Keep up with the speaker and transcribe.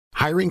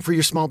Hiring for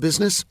your small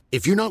business?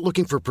 If you're not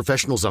looking for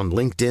professionals on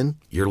LinkedIn,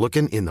 you're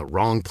looking in the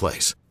wrong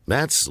place.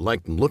 That's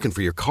like looking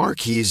for your car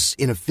keys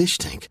in a fish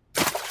tank.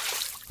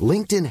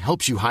 LinkedIn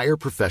helps you hire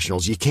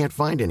professionals you can't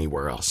find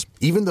anywhere else,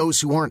 even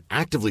those who aren't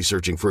actively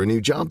searching for a new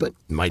job but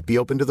might be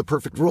open to the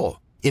perfect role.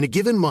 In a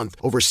given month,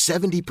 over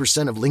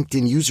 70% of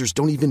LinkedIn users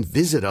don't even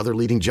visit other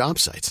leading job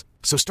sites.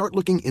 So start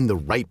looking in the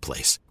right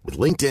place. With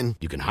LinkedIn,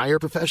 you can hire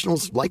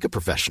professionals like a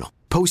professional.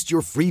 Post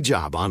your free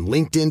job on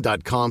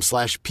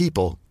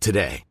linkedin.com/people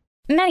today.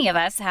 Many of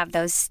us have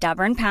those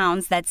stubborn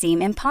pounds that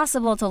seem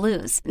impossible to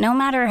lose, no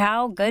matter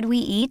how good we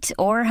eat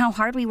or how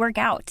hard we work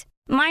out.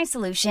 My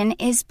solution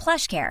is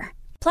PlushCare.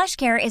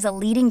 PlushCare is a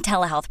leading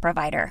telehealth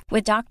provider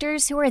with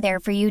doctors who are there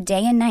for you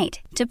day and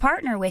night to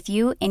partner with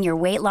you in your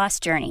weight loss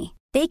journey.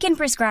 They can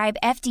prescribe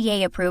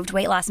FDA-approved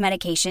weight loss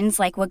medications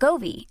like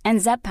Wegovy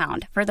and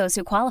Zepbound for those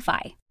who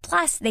qualify.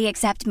 Plus, they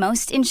accept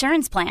most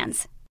insurance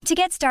plans. To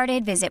get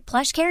started, visit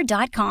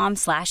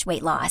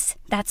plushcare.com/weightloss.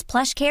 That's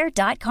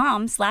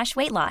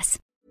plushcare.com/weightloss.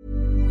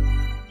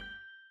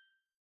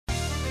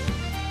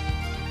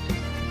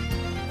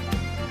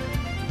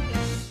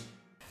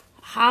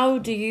 How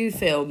do you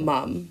feel,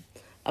 Mum,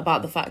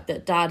 about the fact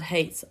that Dad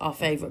hates our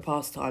favourite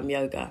pastime,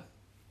 yoga?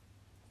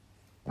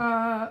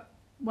 Well,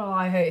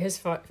 I hate his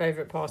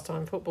favourite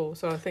pastime, football,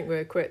 so I think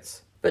we're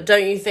quits. But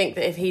don't you think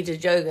that if he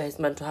did yoga, his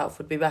mental health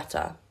would be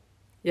better?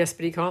 Yes,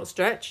 but he can't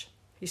stretch.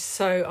 He's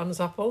so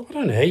unsupple. I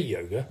don't hate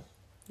yoga.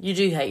 You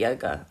do hate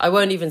yoga. I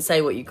won't even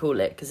say what you call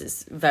it because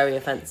it's very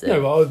offensive.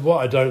 No, but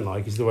what I don't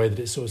like is the way that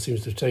it sort of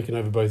seems to have taken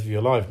over both of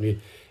your life. And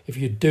if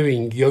you're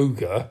doing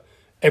yoga,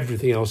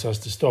 everything else has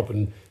to stop.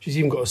 And she's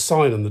even got a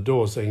sign on the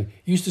door saying,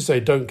 used to say,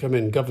 don't come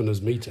in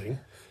governor's meeting.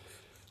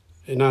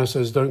 It now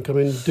says, don't come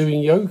in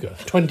doing yoga.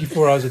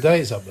 24 hours a day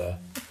it's up there.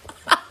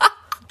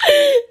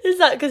 Is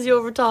that because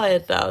you're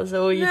retired now,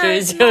 so all you do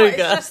is yoga? yoga?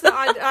 It's just that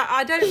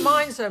I don't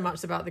mind so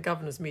much about the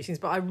governor's meetings,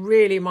 but I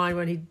really mind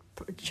when he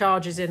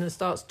charges in and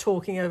starts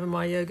talking over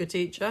my yoga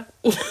teacher.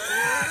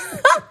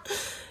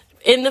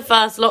 In the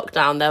first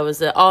lockdown, there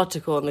was an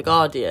article on The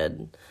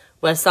Guardian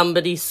where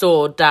somebody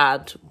saw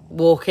Dad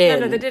walk in.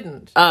 No, they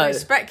didn't. Oh. They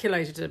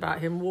speculated about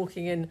him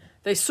walking in.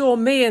 They saw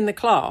me in the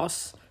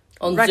class,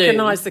 on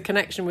recognised Zoom. the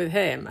connection with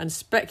him, and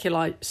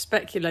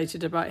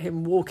speculated about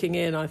him walking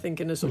in, I think,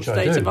 in a sort of Which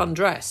I state do. of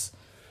undress.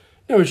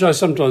 No, which I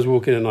sometimes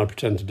walk in and I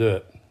pretend to do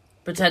it.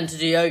 Pretend to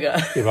do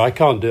yoga. Yeah, but I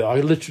can't do it. I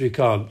literally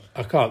can't.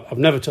 I can't. I've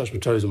never touched my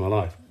toes in my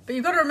life. But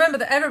you've got to remember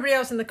that everybody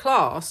else in the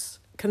class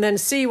can then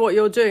see what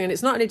you're doing, and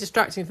it's not only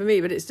distracting for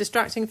me, but it's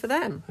distracting for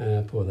them.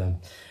 Yeah, poor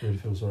them. I really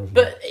feel sorry for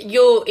them. But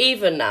you're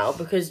even now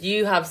because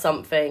you have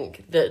something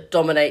that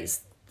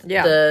dominates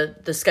the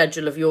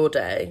schedule of your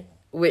day,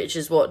 which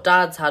is what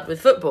Dad's had with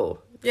football.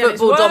 Yeah, Football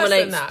it's worse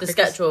dominates than that the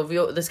because schedule of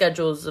the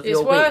schedules of your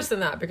It's week. worse than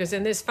that because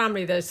in this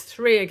family there's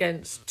 3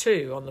 against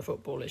 2 on the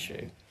football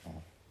issue.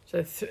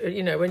 So,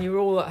 when you were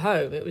all at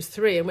home, it was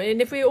 3.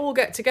 And if we all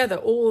get together,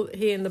 all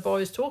he and the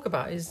boys talk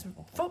about is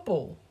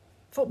football.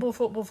 Football.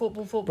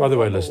 By the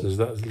way, listeners,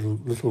 that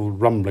little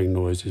rumbling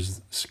noise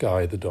is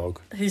Sky, the dog,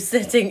 Who's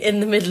sitting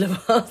in the middle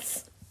of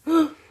us.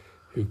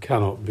 who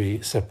cannot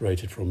be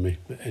separated from me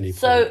at any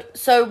point.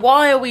 So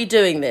why are we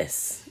doing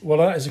this? Well,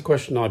 that is a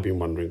question I've been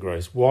wondering,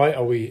 Grace. Why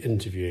are we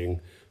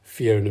interviewing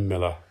Fiona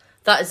Miller?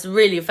 That is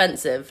really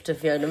offensive to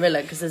Fiona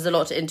Miller because there's a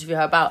lot to interview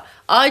her about.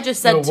 I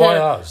just said why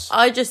us?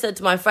 I just said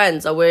to my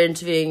friends, we're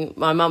interviewing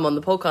my mum on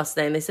the podcast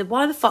today, and they said,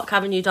 why the fuck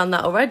haven't you done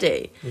that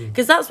already?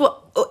 Because that's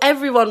what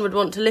everyone would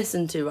want to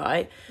listen to,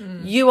 right?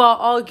 You are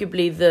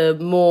arguably the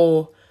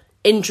more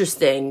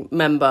interesting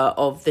member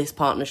of this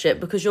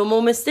partnership because you're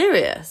more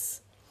mysterious.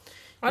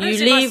 You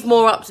leave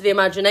more up to the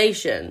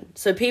imagination.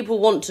 So people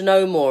want to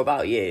know more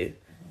about you.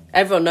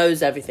 Everyone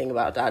knows everything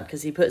about Dad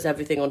because he puts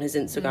everything on his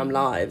Instagram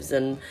lives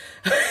and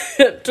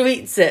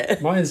tweets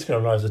it. My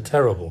Instagram lives are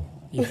terrible.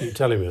 You keep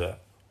telling me that.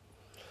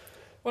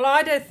 Well,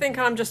 I don't think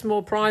I'm just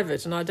more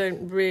private, and I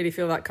don't really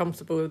feel that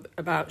comfortable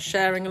about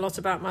sharing a lot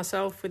about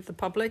myself with the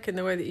public in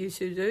the way that you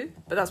two do.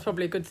 But that's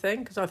probably a good thing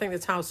because I think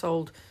this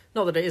household,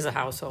 not that it is a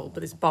household,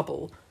 but this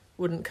bubble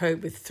wouldn't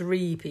cope with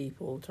 3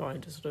 people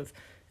trying to sort of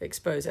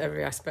expose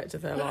every aspect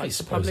of their lives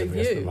to public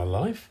view. Of my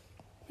life?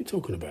 What are you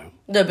talking about?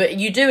 No, but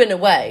you do in a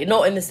way,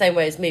 not in the same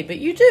way as me, but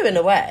you do in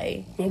a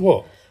way. Like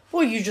what?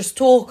 Well, you just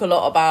talk a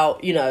lot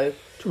about,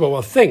 Talk about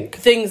what I think.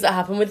 things that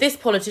happen with this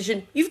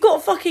politician. You've got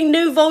a fucking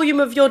new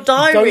volume of your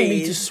diaries. You don't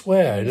need to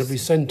swear in every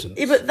sentence.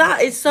 Yeah, but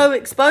that is so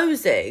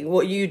exposing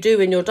what you do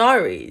in your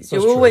diaries.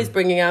 That's You're always true.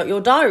 bringing out your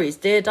diaries,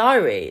 dear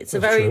diary. It's a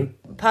That's very true.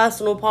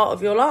 personal part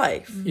of your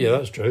life. Yeah,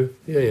 that's true.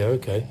 Yeah,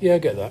 okay. Yeah, I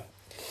get that.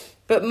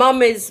 But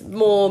Mum is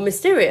more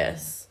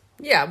mysterious.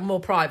 Yeah, more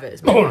private.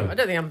 It's more private. I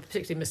don't think I'm a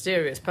particularly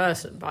mysterious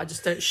person, but I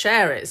just don't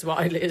share it as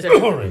widely as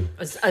everyone,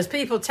 as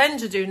people tend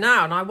to do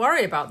now. And I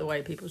worry about the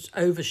way people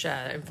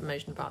overshare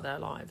information about their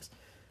lives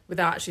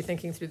without actually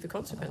thinking through the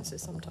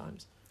consequences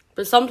sometimes.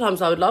 But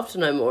sometimes I would love to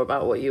know more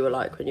about what you were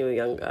like when you were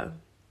younger.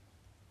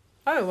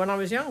 Oh, when I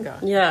was younger?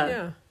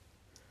 Yeah.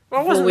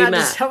 Well, Before we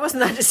met. I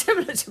wasn't that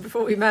dissimilar to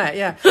before we met,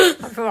 yeah.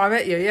 Before I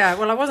met you, yeah.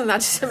 Well, I wasn't that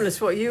dissimilar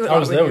to what you were I like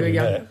was when there you were when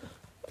you young. met.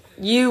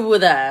 You were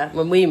there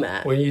when we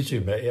met, When you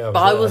two met, yeah.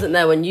 but I wasn't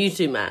there when you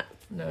two met.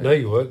 No,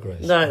 you weren't,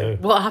 Grace. No.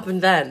 What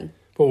happened then?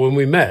 But when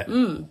we met,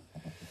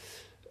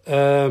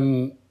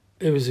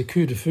 it was a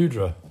coup de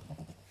foudre.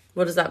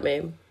 What does that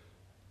mean?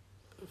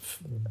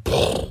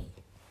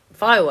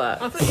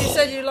 Firework. I thought you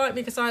said you liked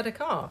me because I had a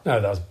car. No,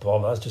 that's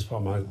Bob. That's just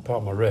part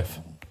of my riff.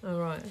 Oh,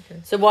 right,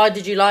 okay. So why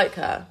did you like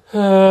her?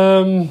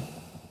 I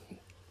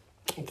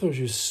thought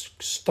she was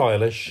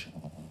stylish,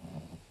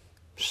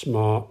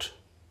 smart,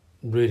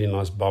 really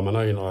nice bum. I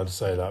know you're not allowed to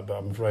say that, but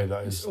I'm afraid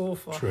that is It's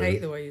awful. true. I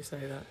hate the way you say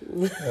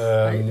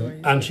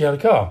that. And she had a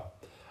car,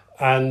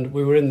 and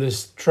we were in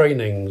this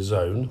training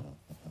zone.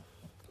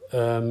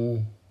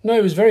 No,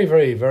 it was very,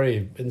 very,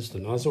 very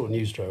instant. I sort of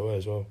knew straight away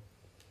as well.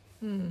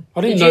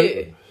 I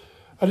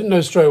didn't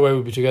know straight away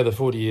we'd be together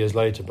 40 years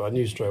later, but I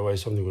knew straight away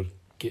something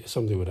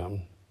would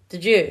happen.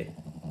 Did you?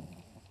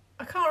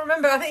 I can't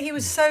remember. I think he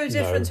was so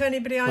different to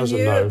anybody I That's a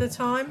knew no. at the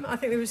time. I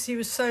think he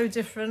was so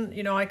different.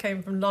 You know, I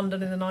came from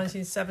London in the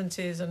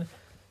 1970s, and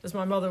as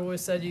my mother always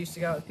said, you used to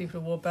go out with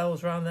people who wore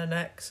bells around their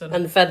necks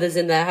and feathers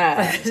in their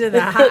hair. in their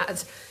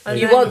hat. And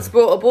You then- once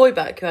brought a boy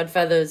back who had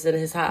feathers in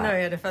his hat. No,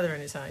 he had a feather in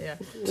his hat, yeah.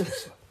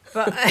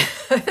 But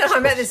then I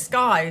met this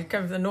guy who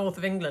came from the north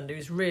of England who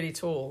was really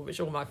tall, which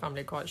all my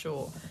family are quite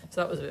short.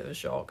 So that was a bit of a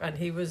shock. And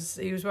he was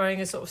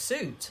wearing a sort of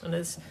suit and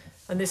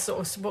this sort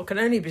of what can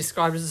only be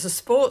described as a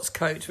sports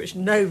coat, which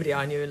nobody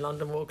I knew in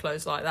London wore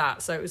clothes like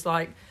that. So it was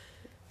like,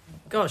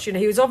 gosh, you know,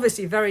 he was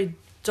obviously a very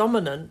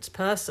dominant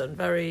person,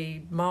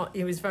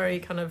 he was very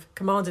kind of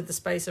commanded the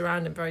space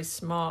around him, very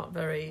smart,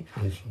 very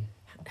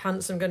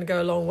handsome, going to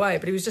go a long way.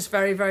 But he was just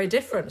very, very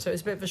different. So it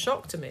was a bit of a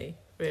shock to me,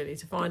 really,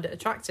 to find it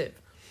attractive.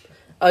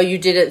 Oh, you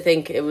didn't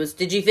think it was...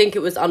 Did you think it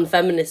was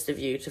unfeminist of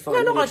you to find No,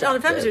 him not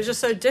attractive? unfeminist. It was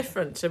just so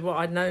different to what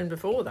I'd known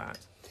before that.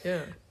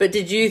 Yeah. But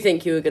did you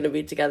think you were going to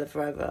be together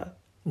forever?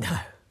 No.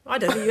 I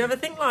don't think you ever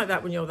think like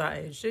that when you're that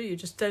age, do you? You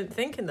just don't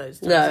think in those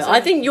terms. No, I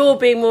think you're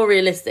being more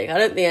realistic. I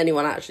don't think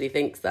anyone actually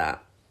thinks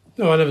that.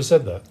 No, I never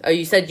said that. Oh,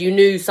 you said you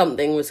knew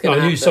something was going No,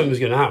 to I happen. knew something was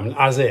going to happen,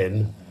 as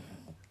in,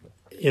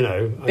 you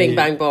know... Bing,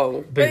 bang,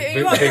 bong. But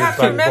Big, what you have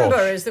to bang, remember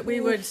bosh. is that we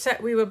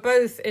were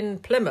both in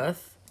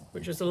Plymouth,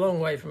 which was a long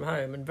way from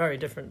home and very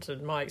different to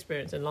my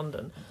experience in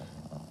London,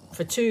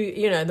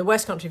 in the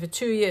West Country for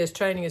 2 years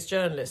training as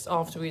journalists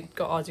after we'd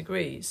got our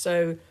degrees.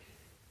 So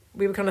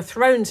we were kind of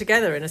thrown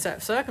together in a set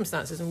of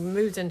circumstances and we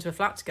moved into a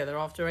flat together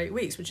after 8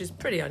 weeks, which is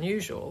pretty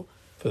unusual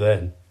For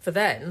then. for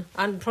then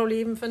and probably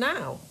even for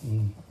now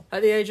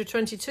at the age of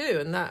 22.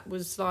 And that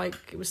was like,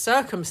 it was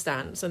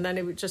circumstance. And then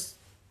it would just,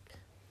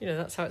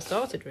 that's how it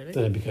started, really.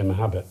 Then it became a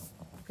habit.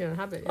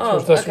 Habit. Oh,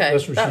 That's okay.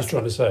 what she's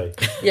trying to say.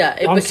 Yeah,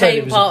 it I'm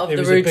saying became part of the it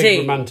was a big routine.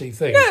 romantic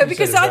thing. No, She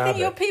because said it's a I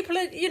think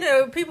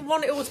habit. people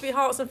want it all to be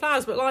hearts and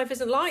flowers, but life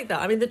isn't like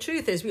that. I mean, the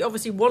truth is, we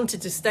obviously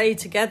wanted to stay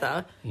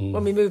together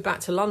when we moved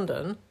back to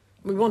London.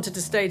 We wanted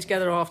to stay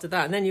together after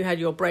that, and then you had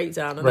your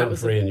breakdown, and that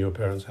was Rent-free in your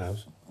parents'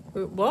 house.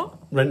 what?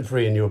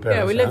 Rent-free in your parents'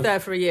 Yeah, house. we lived there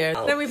for a year.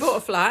 Then we bought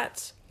a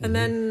flat, and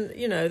then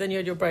then you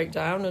had your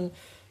breakdown, and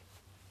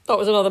that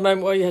was another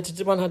moment where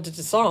one had to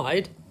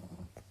decide.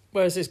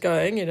 Where's this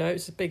going?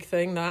 It's a big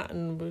thing, that,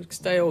 and we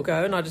stay or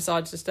go. And I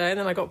decided to stay, and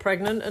then I got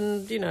pregnant,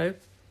 and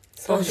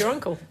so was your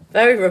uncle.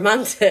 Very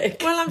romantic.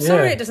 Well, I'm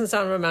sorry Yeah. it doesn't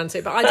sound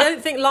romantic, but I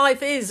don't think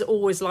life is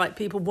always like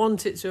people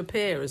want it to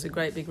appear as a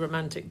great big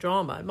romantic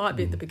drama. It might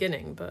be at the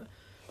beginning, but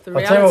the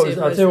I'll tell you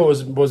reality what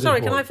was Sorry,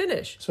 important. can I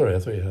finish? Sorry, I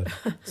thought you had.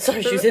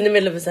 Sorry, she was in the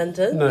middle of a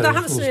sentence. No, That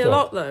happens full to me a stop.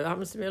 lot, though. It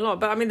happens to me a lot.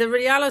 But I mean, the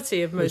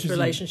reality of most is-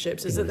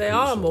 relationships is that they Shh.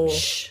 are more...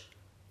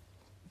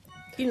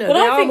 Well, they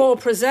I are think- more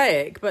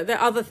prosaic, but there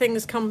other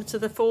things come to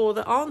the fore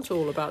that aren't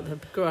all about the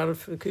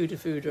coup de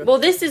foudre. Well,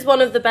 this is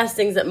one of the best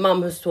things that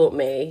Mum has taught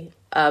me.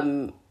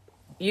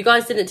 You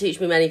guys didn't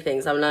teach me many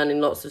things. I'm learning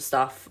lots of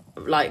stuff.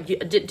 Like,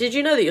 did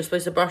you know that you're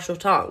supposed to brush your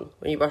tongue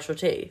when you brush your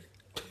teeth?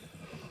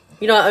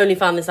 I only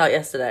found this out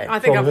yesterday. I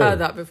think From I've who? heard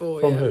that before.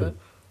 From yeah, who? but-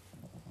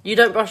 You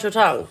don't brush your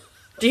tongue?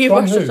 Do you From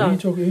brush who? your tongue?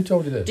 Who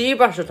told you this? Do you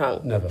brush your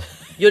tongue? Never.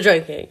 You're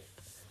joking.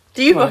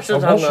 Do you brush your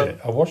I tongue, wash Mum? it.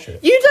 I wash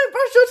it. You don't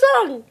brush your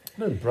tongue? I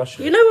don't brush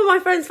it. You know when my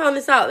friends found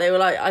this out, they were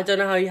like, I don't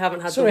know how you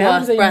haven't had Sorry, the how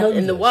worst do they breath know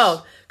in the this?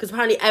 world. Because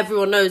apparently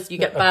everyone knows you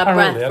get bad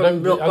breath Apparently,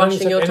 from not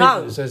brushing your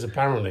tongue. It says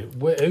apparently.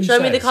 Who Show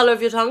me says? the colour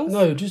of your tongue.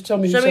 No, just tell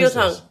me who Show me says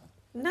your this. tongue.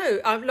 No,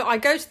 I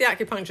go to the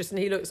acupuncturist and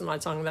he looks at my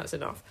tongue. That's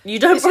enough. You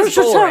don't This brush is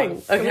your boring.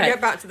 tongue. Can Okay, we get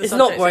back to the it's not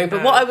subject boring. But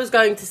somehow? what I was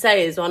going to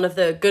say is one of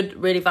the good,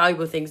 really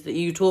valuable things that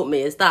you taught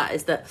me is that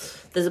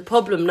there's a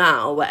problem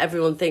now where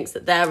everyone thinks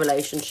that their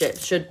relationship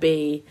should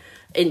be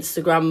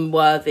Instagram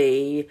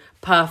worthy,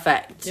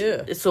 perfect.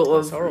 Yeah, sort of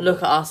that's horrible. look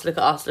at us, look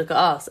at us, look at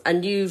us.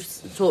 And you've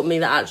taught me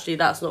that actually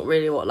that's not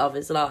really what love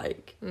is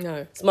like. No.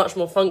 It's much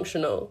more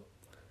functional.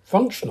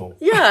 Functional.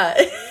 Yeah,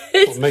 What,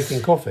 it's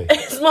making coffee.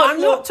 much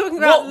I'm more not talking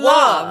about what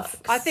love. works.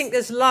 I think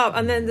there's love,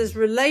 and then there's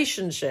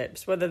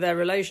relationships, whether they're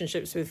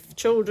relationships with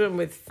children,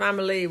 with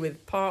family,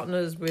 with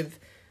partners, with,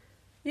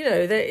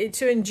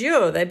 to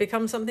endure, they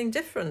become something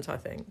different, I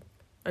think.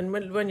 And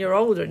when you're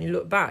older and you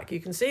look back, you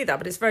can see that,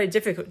 but it's very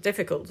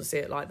difficult to see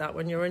it like that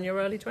when you're in your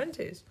early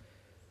 20s.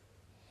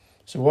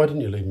 So why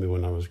didn't you leave me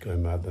when I was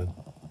going mad then?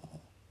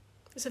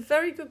 It's a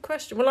very good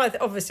question. Well,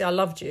 obviously I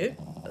loved you.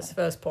 That's the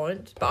first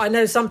point. But I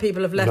know some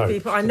people have left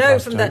people. I know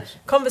from the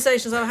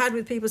conversations I've had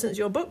with people since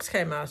your books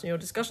came out and your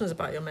discussions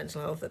about your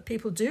mental health that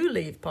people do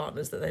leave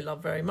partners that they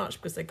love very much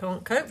because they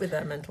can't cope with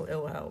their mental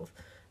ill health.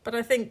 But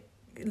I think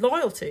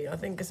loyalty,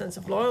 a sense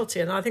of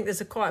loyalty. And I think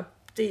there's quite a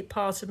deep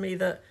part of me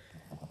that,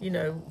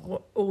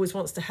 always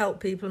wants to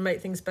help people and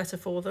make things better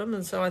for them.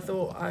 And so I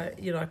thought, I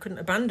couldn't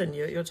abandon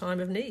you at your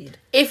time of need.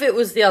 If it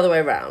was the other way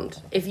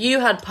around, if you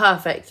had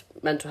perfect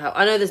mental health,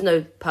 I know there's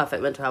no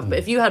perfect mental health, but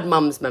if you had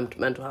mum's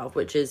mental health,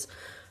 which is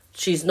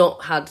she's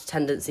not had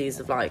tendencies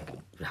of like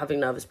having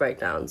nervous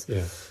breakdowns,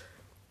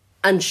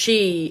 and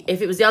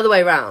if it was the other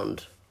way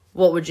around,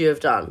 what would you have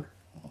done?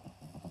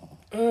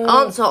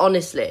 Answer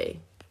honestly.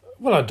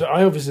 Well,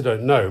 I obviously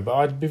don't know, but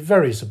I'd be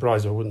very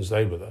surprised if I wouldn't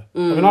stay with her. I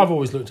mean, I've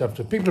always looked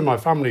after people in my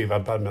family who've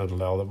had bad mental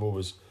health. I've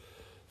always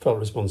felt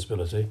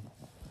responsibility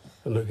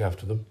and looked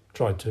after them.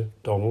 Tried to.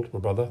 Donald, my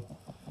brother.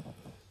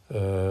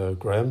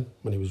 Graham,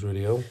 when he was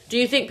really ill. Do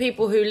you think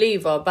people who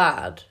leave are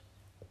bad?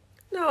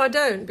 No, I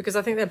don't, because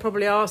I think there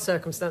probably are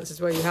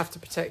circumstances where you have to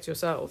protect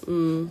yourself.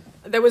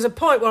 There was a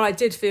point where I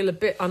did feel a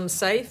bit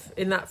unsafe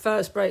in that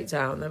first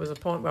breakdown. There was a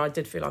point where I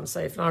did feel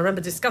unsafe. And I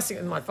remember discussing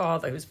it with my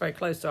father, who was very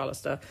close to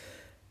Alistair,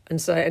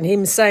 and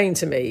him saying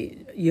to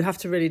me, you have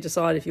to really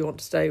decide if you want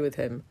to stay with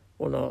him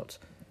or not.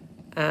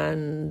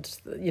 And,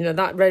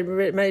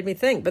 that made me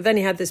think. But then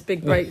he had this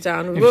big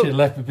breakdown. If she'd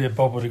left me,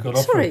 Bob would have gone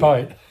off for a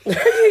bite.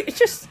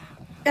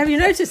 Have you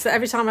noticed that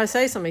every time I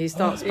say something, he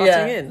starts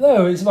butting in?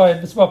 No, it's my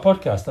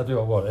podcast. I do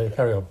what I want.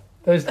 Carry on.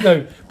 There's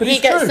no, but he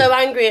gets so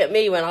angry at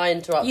me when I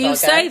interrupt. You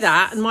say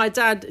that, and my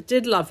dad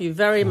did love you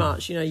very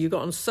much. You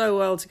got on so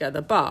well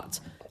together, but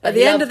at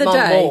the end of the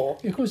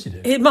day, of course you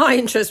did. My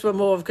interests were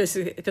more because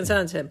it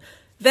concerned him.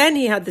 Then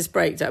he had this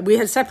breakdown. We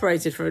had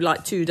separated for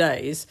like 2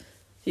 days.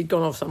 He'd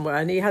gone off somewhere,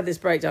 and he had this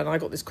breakdown. I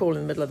got this call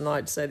in the middle of the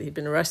night to say that he'd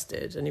been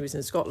arrested, and he was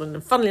in Scotland.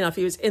 And funnily enough,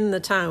 he was in the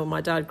town where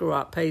my dad grew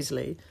up,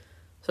 Paisley.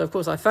 So, of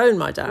course, I phoned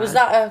my dad. Was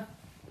that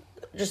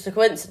just a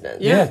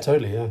coincidence? Yeah,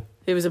 totally, yeah.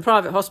 He was a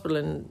private hospital,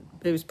 and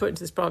he was put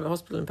into this private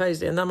hospital in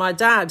Paisley. And then my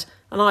dad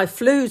and I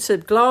flew to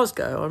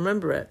Glasgow, I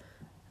remember it,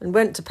 and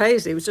went to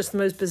Paisley. It was just the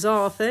most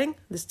bizarre thing,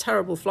 this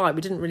terrible flight.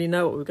 We didn't really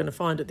know what we were going to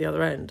find at the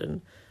other end.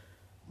 And,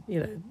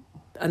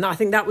 and I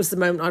think that was the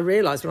moment I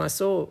realised when I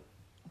saw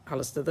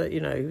Alistair that, he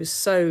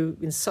was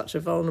in such a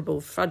vulnerable,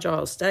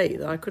 fragile state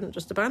that I couldn't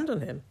just abandon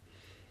him.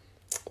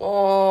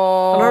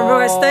 Oh. And I remember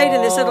I stayed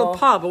in this little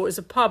pub, or it was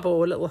a pub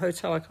or a little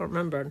hotel, I can't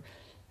remember. And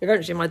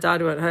eventually my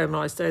dad went home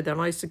and I stayed there.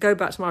 And I used to go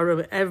back to my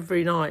room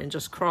every night and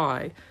just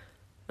cry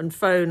and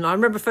phone. I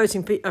remember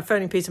phoning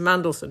Peter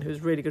Mandelson, who was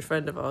a really good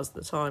friend of ours at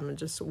the time, and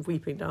just sort of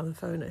weeping down the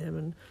phone at him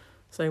and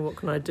saying, what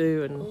can I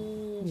do?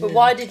 And But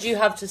why did you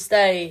have to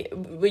stay?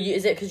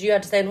 Is it because you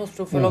had to stay in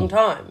hospital for a long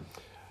time?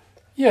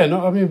 Yeah,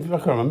 no, I mean, I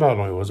can't remember how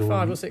long it was.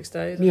 5 or 6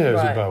 days. Yeah, it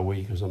was about a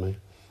week or something.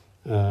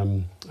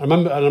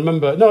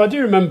 I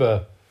do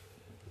remember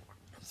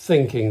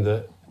thinking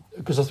that,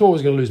 because I thought I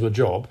was going to lose my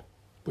job,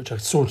 which I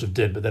sort of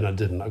did, but then I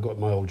didn't. I got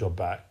my old job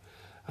back,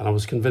 and I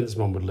was convinced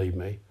Mum would leave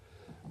me.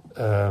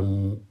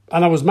 And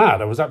I was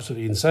mad. I was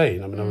absolutely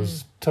insane. I mean, I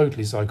was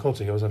totally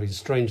psychotic. I was having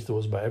strange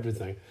thoughts about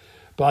everything.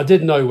 But I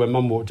did know when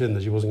Mum walked in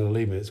that she wasn't going to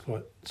leave me. It's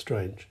quite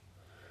strange.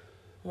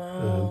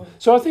 Wow.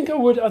 So I think I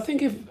would. I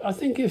think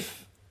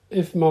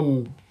if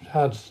Mum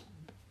had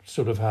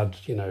sort of had,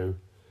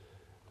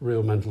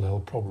 real mental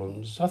health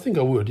problems, I think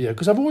I would, yeah,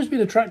 because I've always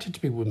been attracted to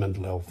people with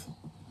mental health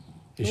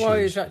issues. Why are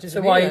you attracted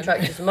to me? Why are you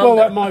attracted to Mum?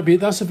 Well,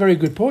 that's a very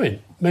good point.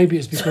 Maybe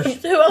it's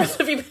because... Who else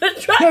have you been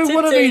attracted to? No,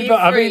 what I mean, but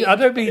I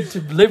don't mean to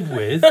live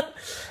with.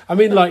 I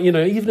mean,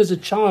 even as a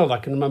child, I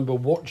can remember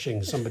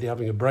watching somebody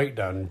having a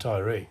breakdown in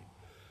Tyree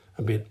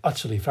and being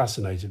utterly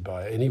fascinated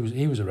by it. And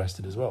he was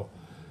arrested as well.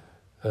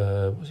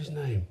 What's his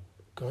name?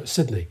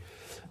 Sydney.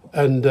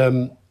 And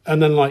then,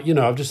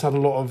 I've just had a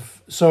lot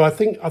of... So I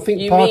think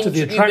part of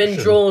the attraction... You've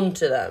been drawn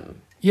to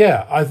them?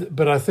 Yeah,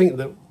 but I think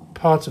that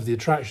part of the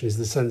attraction is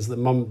the sense that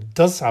Mum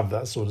does have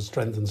that sort of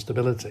strength and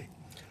stability.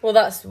 Well,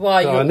 that's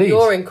why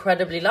you're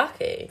incredibly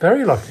lucky.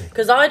 Very lucky.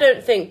 Because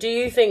do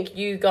you think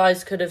you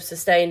guys could have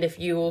sustained if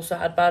you also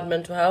had bad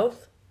mental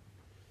health?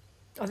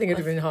 I think it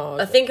would have been hard.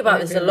 I think about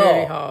this a lot.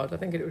 Really hard. I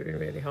think it would have been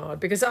really hard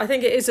because I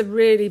think it is a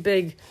really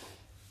big...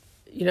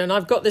 and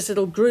I've got this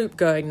little group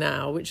going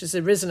now, which has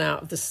arisen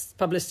out of this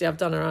publicity I've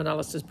done around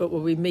Alistair's book, where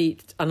we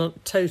meet and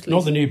totally...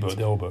 Not the new book,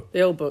 the old book.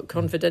 The old book,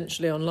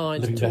 confidentially online,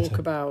 Living to talk better.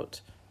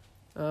 about,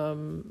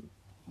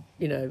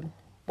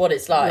 what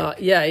it's like.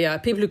 Yeah.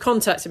 People who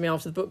contacted me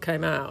after the book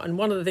came out. And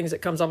one of the things that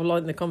comes up a lot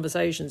in the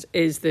conversations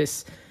is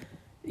this,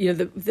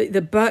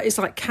 it's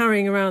like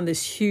carrying around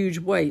this huge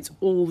weight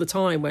all the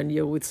time when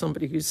you're with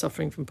somebody who's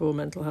suffering from poor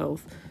mental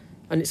health.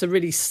 And it's a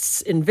really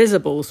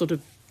invisible sort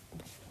of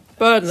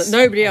burden that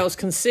nobody else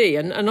can see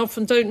and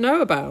often don't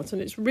know about.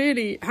 And it's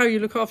really how you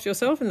look after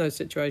yourself in those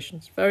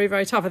situations. Very,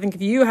 very tough. I think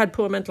if you had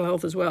poor mental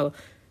health as well,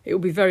 it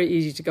would be very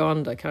easy to go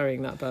under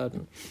carrying that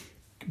burden.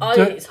 I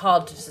think it's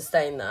hard to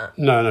sustain that.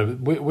 No,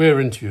 we're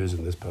interviewers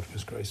in this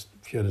podcast, Grace.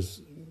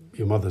 Fiona's,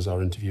 your mother's our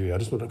interviewee. I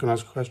just want to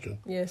ask a question.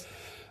 Yes.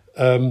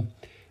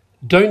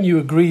 Don't you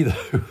agree,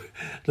 though,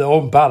 that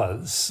on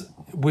balance,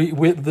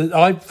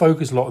 I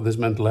focus a lot on this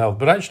mental health,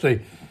 but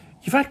actually,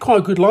 you've had quite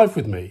a good life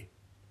with me.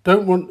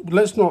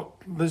 Let's not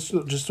just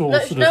all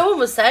sort of... No one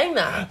was saying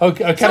that.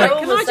 Okay, Can I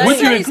would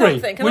you say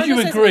agree? Would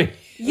you agree?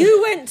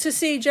 You went to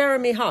see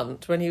Jeremy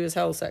Hunt when he was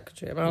Health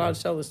Secretary. Am I allowed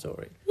to tell the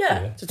story?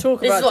 Yeah. To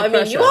talk This about is what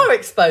depression. I mean. You are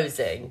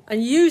exposing.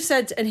 And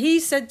he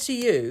said to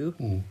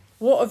you,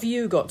 what have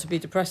you got to be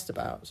depressed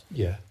about?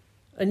 Yeah.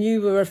 And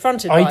you were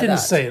affronted by that. I didn't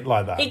say it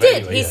like that. He but did.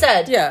 anyway, He yeah.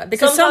 said, Yeah,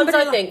 because sometimes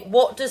somebody I think,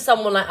 what does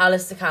someone like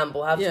Alistair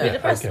Campbell have to be Yeah.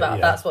 depressed Okay, about?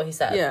 yeah. That's what he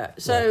said. Yeah,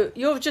 so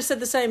you've just said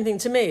the same thing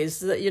to me, is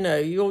that,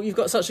 you've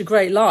got such a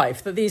great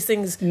life that these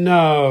things...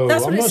 No,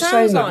 That's what I'm it not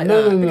sounds saying like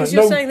that. No, because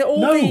you're no, saying that all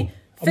no, the I'm not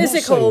saying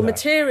physical, that.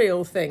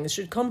 material things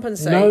should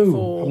compensate No,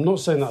 for... I'm not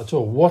saying that at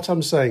all. What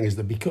I'm saying is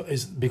that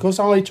because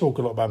I talk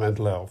a lot about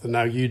mental health, and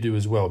now you do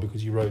as well,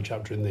 because you wrote a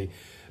chapter in the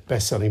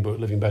best-selling book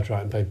Living Better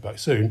out in paperback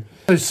soon.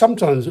 So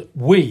sometimes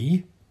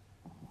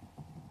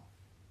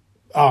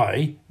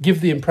I give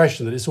the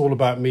impression that it's all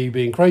about me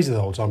being crazy the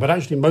whole time, but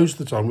actually most of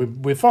the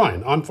time we're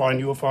fine. I'm fine,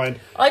 you're fine.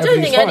 I don't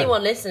everything's think fine.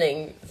 anyone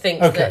listening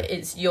thinks Okay. that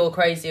it's you're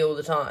crazy all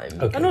the time.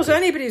 Okay, And also, good.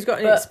 anybody who's got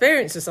any But-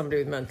 experience of somebody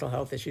with mental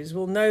health issues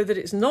will know that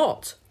it's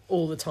not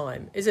all the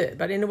time, is it?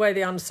 But in a way,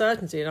 the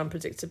uncertainty and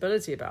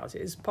unpredictability about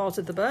it is part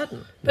of the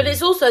burden. But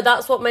it's also,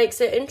 that's what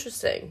makes it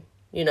interesting,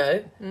 you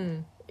know?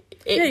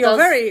 It You're does-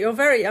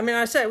 very. I mean,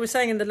 I was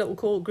saying in the little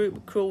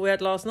group call we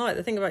had last night.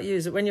 The thing about you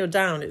is that when you're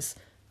down, it's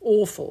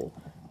awful.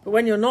 But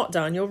when you're not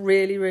down, you're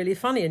really, really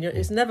funny, and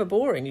it's never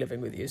boring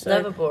living with you. So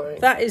Never boring.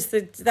 That is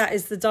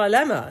the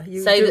dilemma.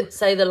 You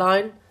Say the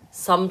line,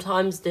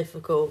 sometimes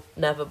difficult,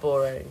 never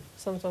boring.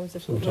 sometimes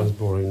difficult. Sometimes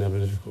boring, never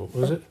difficult.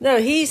 Was it?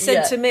 No, he said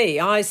Yeah. to me,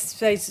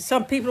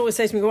 some people always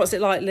say to me, what's it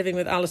like living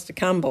with Alistair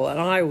Campbell? And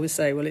I always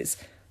say, well, it's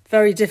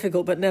very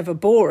difficult but never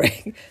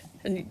boring.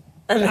 And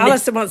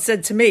Alistair once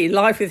said to me,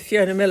 life with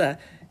Fiona Miller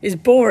is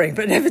boring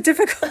but never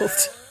difficult.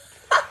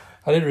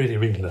 I didn't really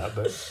read that,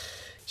 but...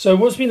 So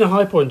what's been the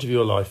high point of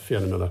your life,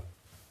 Fiona Miller?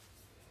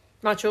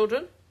 My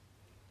children?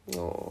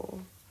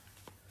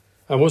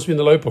 And what's been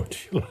the low point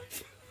of your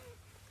life?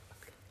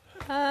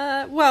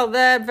 Well,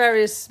 there are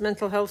various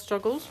mental health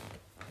struggles.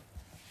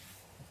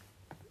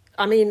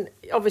 I mean,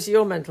 obviously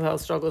your mental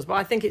health struggles, but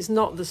I think it's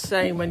not the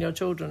same when your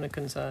children are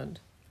concerned.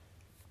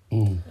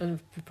 And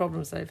the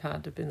problems they've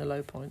had have been the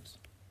low points.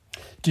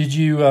 Did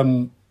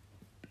you,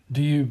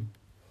 do you,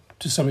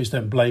 to some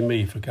extent, blame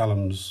me for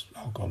Callum's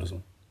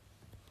alcoholism?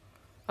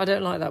 I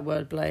don't like that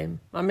word blame.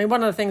 I mean,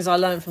 one of the things I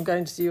learned from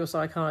going to see your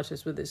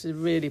psychiatrist with this is a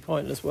really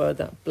pointless word,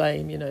 that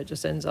blame, it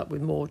just ends up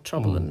with more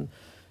trouble and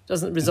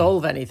doesn't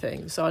resolve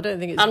anything. So I don't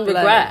think it's And blame.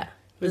 regret.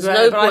 There's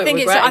no But I point think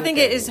regretting I think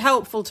it things. is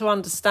helpful to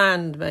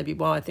understand maybe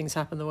why things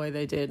happen the way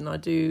they did, and I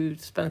do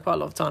spend quite a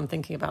lot of time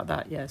thinking about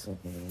that. Yes.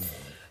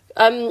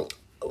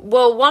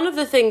 Well, one of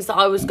the things that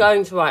I was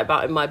going to write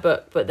about in my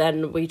book, but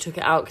then we took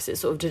it out because it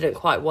sort of didn't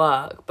quite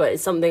work, but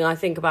it's something I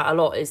think about a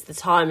lot, is the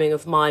timing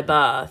of my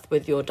birth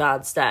with your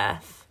dad's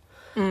death.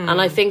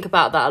 And I think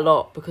about that a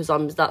lot because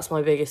that's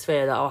my biggest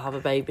fear, that I'll have a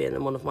baby and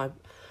then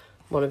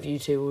one of you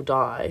two will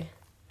die.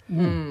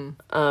 It's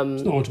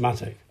not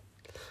automatic.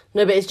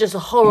 No, but it's just a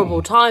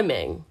horrible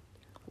timing.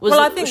 Well,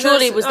 I think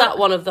was that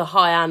one of the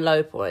high and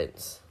low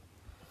points?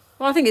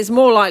 Well, I think it's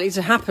more likely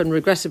to happen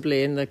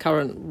regressively in the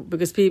current,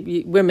 because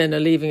women are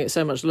leaving it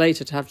so much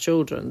later to have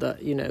children that,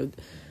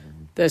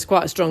 there's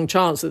quite a strong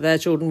chance that their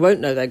children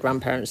won't know their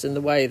grandparents in the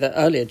way that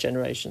earlier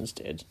generations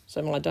did.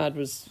 So my dad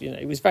was,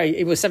 he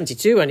was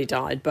 72 when he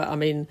died, but I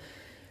mean,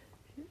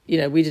 we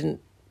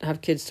didn't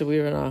have kids till we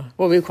were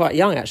we were quite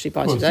young actually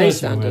by today's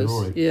standards.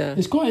 Yeah.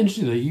 It's quite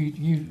interesting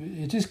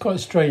that it is quite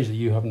strange that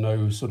you have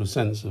no sort of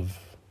sense of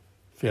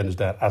Fiona's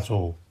dad at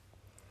all.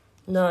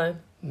 No.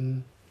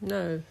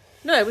 No,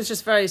 it was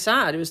just very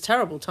sad. It was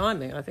terrible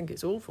timing. I think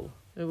it's awful.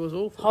 It was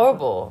awful.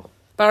 Horrible.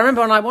 But I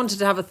remember when I wanted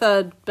to have a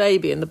third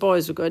baby and the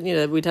boys were going,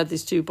 we'd had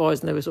these two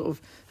boys and they were sort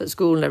of at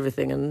school and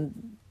everything,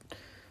 and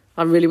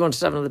I really wanted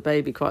to have another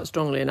baby quite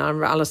strongly. And I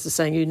remember Alistair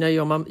saying,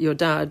 your mum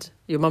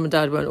and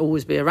dad won't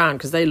always be around,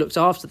 because they looked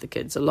after the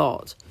kids a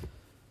lot.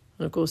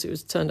 And of course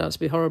it turned out to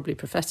be horribly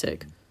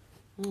prophetic.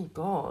 Oh,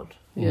 God.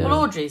 Yeah. Well,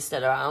 Audrey's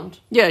still around.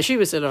 Yeah, she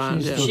was still around.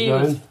 She's Yeah. still She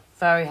was going.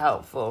 very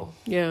helpful.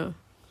 Yeah.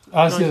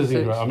 That's the other Nice thing,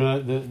 fix. right?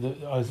 I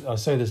mean, I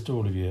say this to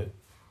all of you.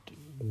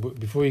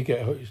 Before you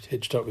get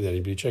hitched up with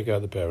anybody, check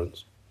out the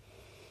parents.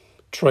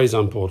 Très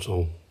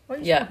important. What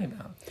are you Yeah. talking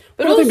about?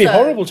 But I think it'd be also-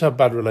 horrible to have a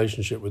bad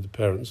relationship with the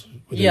parents,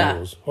 with Yeah.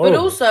 in-laws. But Horrible.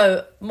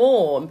 also,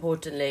 more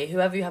importantly,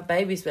 whoever you have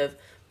babies with,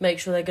 make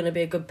sure they're going to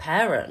be a good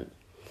parent.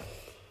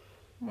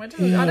 I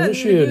don't, Yeah, I I'm don't not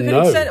sure you can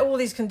know. set all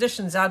these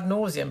conditions ad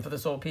nauseum for the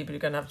sort of people you're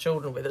going to have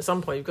children with. At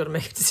some point, you've got to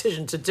make a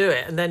decision to do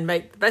it and then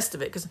make the best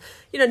of it. Because,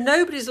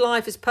 nobody's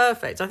life is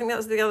perfect. I think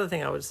that's the other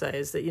thing I would say,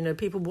 is that,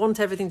 people want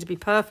everything to be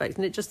perfect,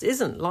 and it just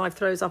isn't. Life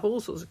throws up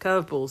all sorts of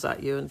curveballs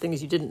at you and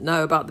things you didn't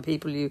know about the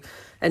people you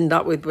end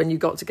up with when you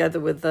got together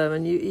with them.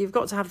 And you've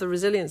got to have the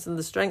resilience and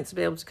the strength to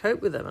be able to cope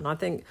with them. And I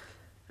think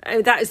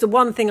That is the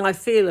one thing I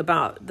feel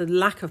about the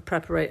lack of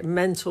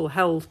mental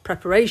health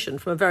preparation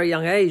from a very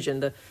young age in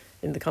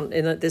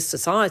this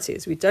society,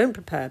 is we don't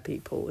prepare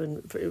people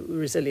for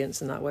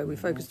resilience in that way. We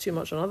focus too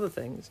much on other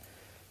things.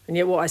 And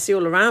yet what I see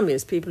all around me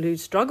is people who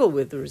struggle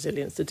with the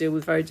resilience to deal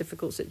with very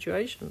difficult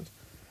situations.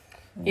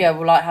 Yeah,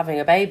 well, like having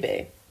a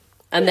baby.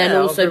 And then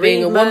also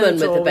being a woman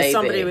with a baby.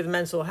 Somebody with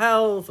mental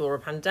health or a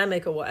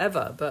pandemic or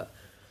whatever. But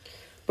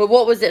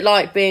what was it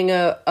like being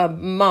a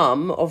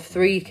mum of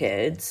 3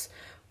 kids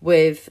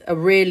with a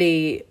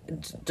really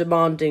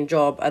demanding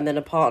job and then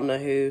a partner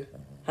who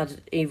had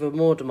an even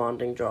more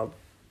demanding job?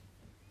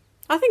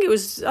 I think it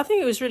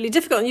was really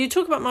difficult. And you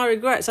talk about my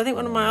regrets. I think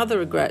one of my other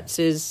regrets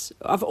is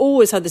I've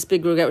always had this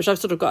big regret, which I've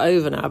sort of got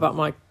over now, about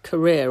my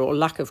career or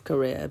lack of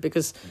career.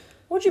 Because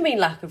what do you mean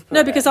lack of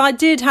career? No, because I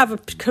did have a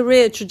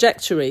career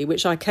trajectory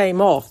which I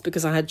came off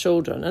because I had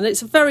children, and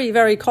it's very,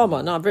 very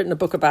common. I've written a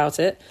book about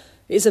it.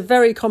 It's a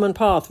very common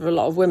path for a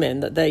lot of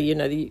women that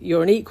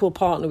you're an equal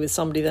partner with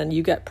somebody, then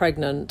you get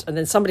pregnant, and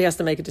then somebody has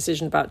to make a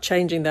decision about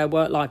changing their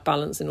work-life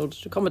balance in order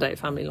to accommodate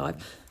family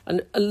life.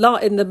 And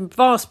in the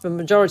vast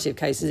majority of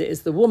cases, it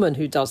is the woman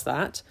who does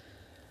that.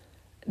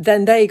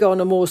 Then they go on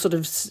a more sort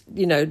of,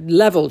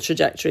 level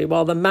trajectory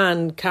while the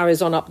man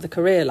carries on up the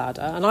career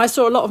ladder. And I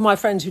saw a lot of my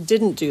friends who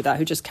didn't do that,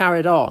 who just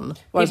carried on.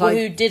 People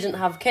who didn't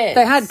have kids.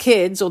 They had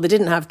kids or they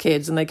didn't have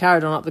kids and they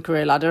carried on up the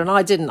career ladder. And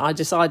I didn't. I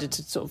decided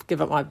to sort of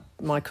give up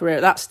my career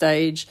at that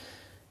stage,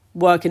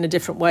 work in a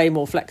different way,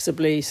 more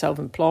flexibly,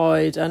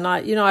 self-employed. And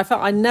I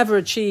felt I never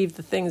achieved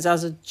the things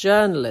as a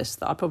journalist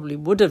that I probably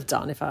would have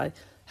done if I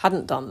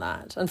hadn't done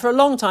that. And for a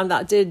long time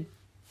I did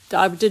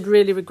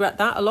really regret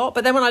that a lot.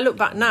 But then when I look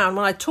back now and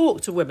when I talk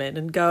to women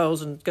and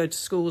girls and go to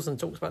schools and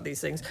talk about these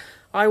things,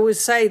 I always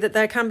say that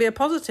there can be a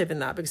positive in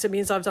that, because it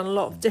means I've done a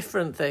lot of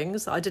different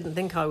things that I didn't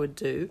think I would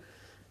do,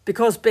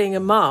 because being a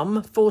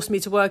mum forced me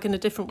to work in a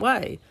different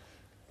way.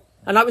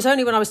 And that was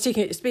only when I was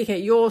speaking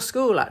at your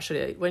school,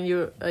 actually. When you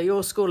were at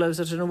your school, I was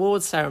at an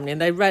awards ceremony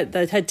and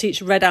the head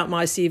teacher read out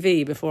my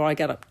CV before I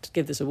get up to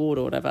give this award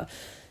or whatever.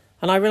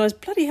 And I realised,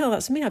 bloody hell,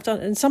 that's me. I've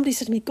done. And somebody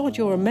said to me, God,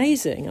 you're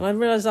amazing. And I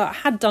realised I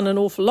had done an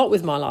awful lot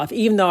with my life,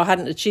 even though I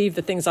hadn't achieved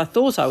the things I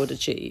thought I would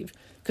achieve.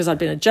 Because I'd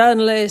been a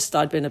journalist,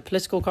 I'd been a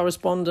political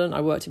correspondent,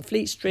 I worked in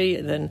Fleet Street,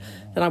 and then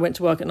I went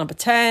to work at Number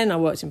 10, I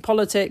worked in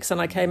politics, and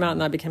I came out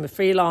and I became a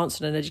freelance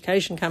and an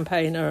education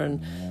campaigner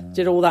and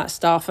did all that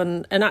stuff.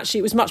 And actually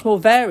it was much more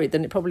varied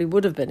than it probably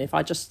would have been if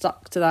I just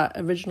stuck to that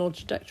original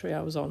trajectory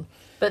I was on.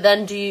 But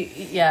then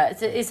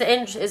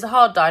it's a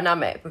hard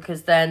dynamic,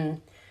 because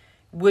then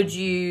would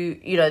you,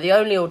 the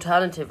only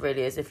alternative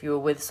really is if you were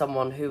with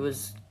someone who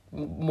was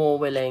more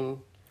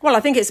willing. Well,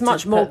 I think it's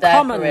much more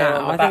common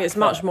now. I think it's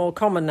much more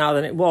common now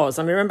than it was.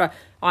 I mean, remember,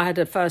 I had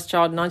a first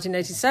child in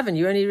 1987.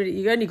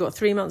 You only got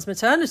 3 months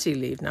maternity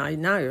leave now.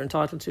 Now you're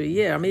entitled to a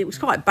year. I mean, it was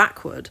quite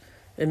backward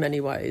in many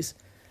ways.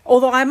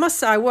 Although I must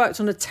say I worked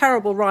on a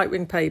terrible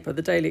right-wing paper,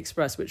 the Daily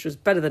Express, which was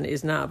better than it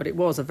is now, but it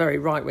was a very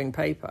right-wing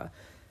paper.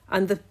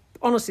 And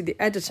honestly, the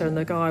editor and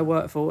the guy I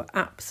worked for were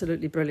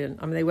absolutely brilliant.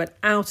 I mean, they went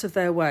out of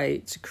their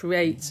way to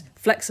create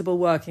flexible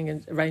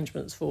working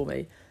arrangements for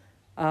me.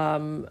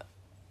 And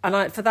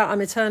for that,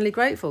 I'm eternally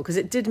grateful, because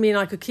it did mean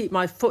I could keep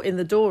my foot in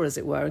the door, as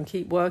it were, and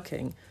keep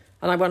working.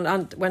 And I went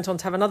on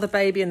to have another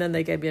baby, and then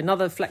they gave me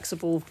another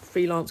flexible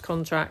freelance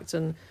contract,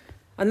 and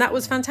that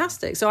was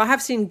fantastic. So I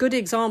have seen good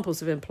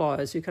examples of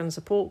employers who can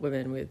support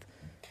women with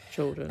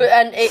children.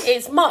 And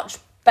it's much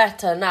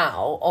better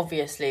now,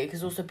 obviously,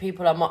 because also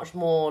people are much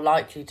more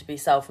likely to be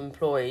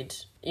self-employed,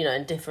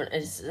 in different.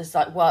 It's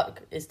like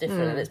work is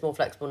different and it's more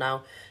flexible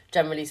now,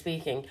 generally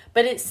speaking.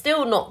 But it's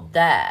still not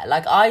there.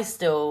 Like, I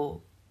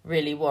still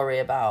really worry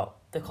about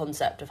the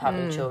concept of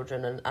having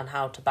children and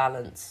how to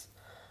balance.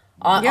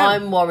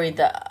 I'm worried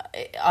that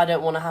I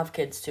don't want to have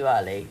kids too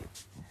early.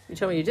 You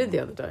told me you did the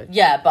other day.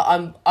 Yeah,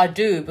 but I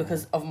do,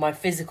 because of my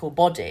physical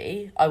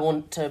body. I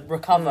want to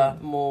recover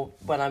more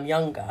when I'm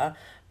younger.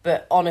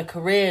 But on a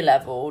career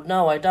level,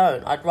 no, I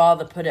don't. I'd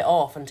rather put it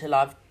off until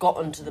I've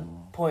gotten to the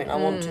point I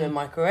want to in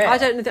my career. I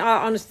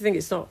honestly think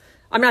it's not.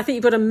 I mean, I think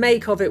you've got to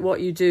make of it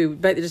what you do,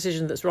 make the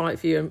decision that's right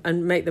for you,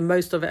 and make the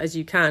most of it as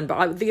you can.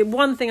 But the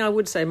one thing I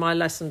would say, my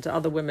lesson to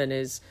other women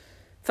is,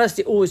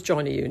 firstly, always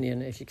join a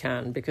union if you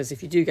can, because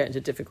if you do get into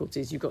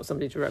difficulties, you've got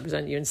somebody to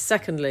represent you. And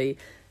secondly,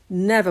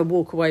 never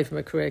walk away from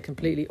a career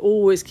completely.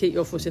 Always keep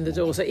your foot in the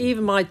door. So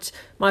even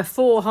my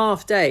 4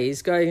 half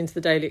days going into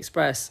the Daily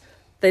Express,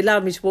 they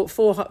allowed me to work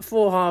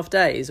four half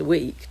days a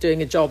week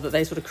doing a job that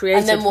they sort of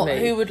created for me. And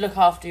then who would look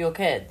after your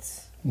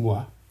kids?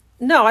 What?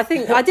 No, I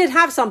think I did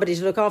have somebody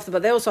to look after,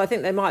 but I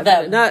think they might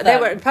have they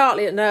were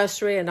partly at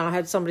nursery, and I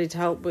had somebody to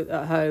help with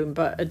at home,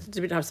 but I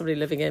didn't have somebody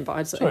living in.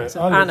 But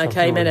Anna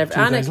came in every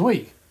 2 days a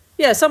week.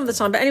 Yeah, some of the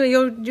time. But anyway,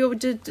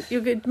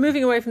 you're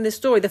moving away from this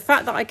story. The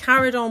fact that I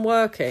carried on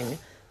working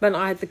meant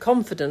I had the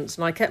confidence,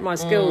 and I kept my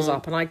skills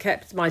up, and I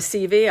kept my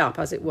CV up,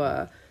 as it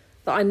were.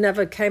 that I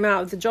never came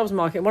out of the jobs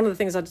market. One of the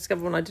things I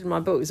discovered when I did my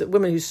book is that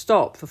women who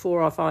stopped for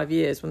 4 or 5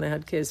 years when they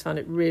had kids found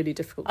it really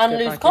difficult to and go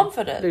lose back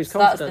confidence. in. Lose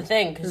confidence. That's the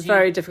thing. It's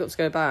very difficult to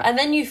go back. And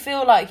then you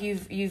feel like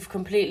you've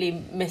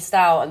completely missed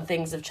out and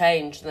things have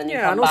changed. And then you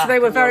come and also back they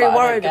were and you're very like, I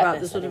don't worried get about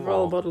the this sort of anymore.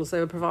 role models they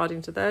were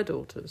providing to their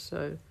daughters.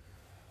 So,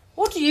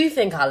 What do you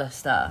think,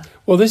 Alistair?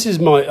 Well, this is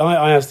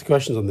I asked the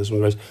questions on this one,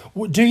 Grace.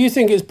 Do you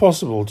think it's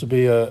possible to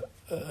be a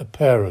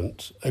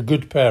parent, a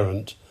good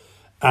parent,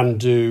 and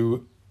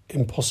do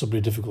impossibly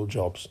difficult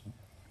jobs?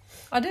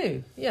 I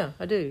do. Yeah,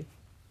 I do.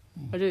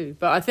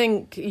 But I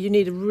think you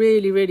need a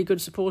really, really good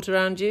support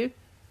around you.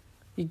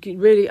 You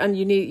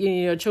need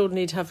your children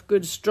need to have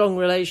good, strong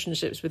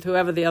relationships with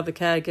whoever the other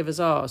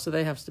caregivers are, so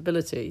they have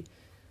stability.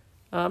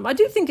 I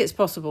do think it's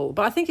possible,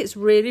 but I think it's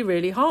really,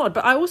 really hard.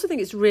 But I also think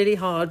it's really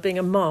hard being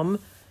a mum,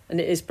 and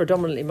it is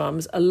predominantly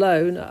mums,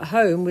 alone at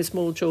home with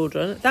small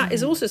children. That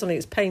is also something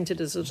that's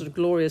painted as a sort of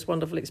glorious,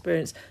 wonderful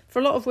experience. For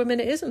a lot of women,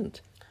 it isn't.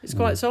 It's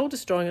quite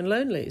soul-destroying and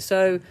lonely.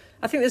 So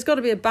I think there's got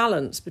to be a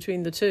balance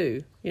between the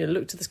two.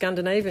 Look to the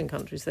Scandinavian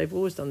countries. They've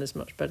always done this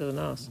much better than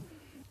us.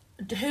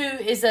 Who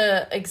is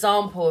an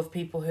example of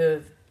people who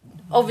have...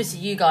 Obviously,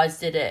 you guys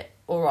did it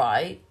all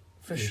right,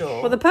 for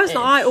sure. Well, the person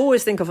I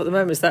always think of at the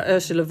moment is that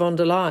Ursula von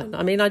der Leyen.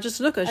 I mean, I just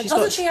look at her. And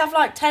doesn't she have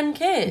like 10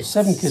 kids?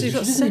 7 kids. She's She got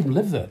doesn't even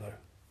live there, though.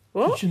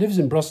 What? She lives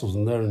in Brussels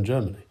and they're in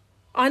Germany.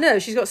 I know,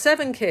 she's got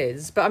 7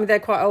 kids, but I mean, they're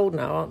quite old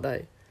now, aren't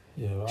they?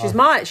 Yeah, well,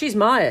 She's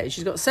my age.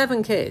 She's got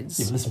 7 kids.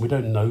 Yeah, but listen, we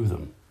don't know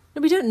them.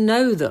 No, we don't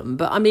know them,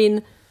 but I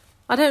mean,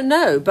 I don't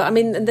know. But I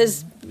mean,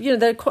 there's,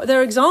 there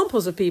are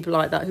examples of people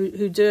like that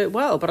who do it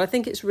well, but I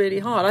think it's really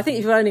hard. I think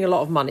if you're earning a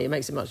lot of money, it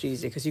makes it much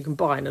easier because you can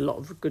buy in a lot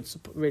of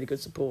really good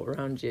support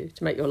around you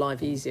to make your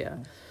life easier.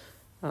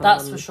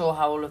 That's for sure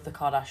how all of the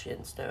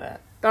Kardashians do it.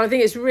 But I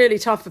think it's really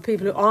tough for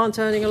people who aren't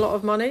earning a lot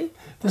of money.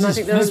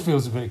 This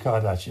feels a bit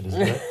Kardashian,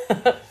 isn't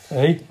it?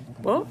 Hey?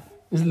 What?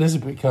 Isn't this a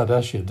bit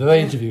Kardashian? Do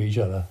they interview each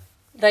other?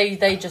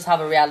 They just have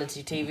a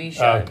reality TV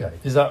show. Okay.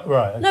 Is that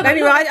right? Okay. No, but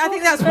Anyway, not I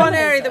think that's one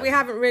area that feminism. we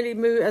haven't really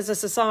moved, as a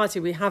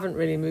society, we haven't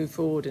really moved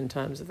forward in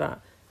terms of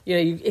that.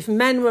 If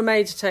men were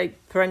made to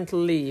take parental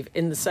leave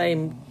in the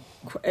same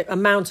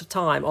amount of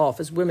time off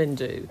as women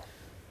do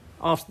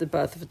after the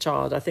birth of a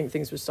child, I think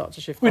things would start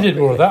to shift. We quite did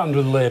more of quickly. that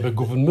under the Labour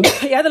government.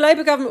 Yeah, the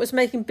Labour government was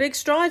making big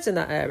strides in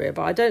that area,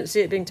 but I don't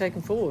see it being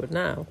taken forward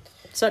now.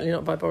 Certainly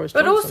not by Boris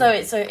But Johnson.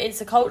 also,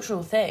 it's a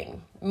cultural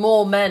thing.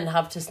 More men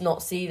have to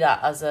not see that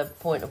as a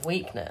point of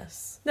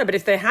weakness. No, but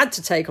if they had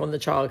to take on the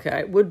childcare,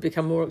 it would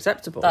become more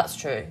acceptable. That's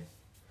true.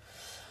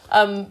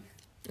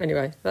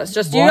 Anyway, that's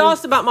just... Why- You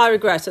asked about my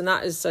regret, and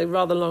that is a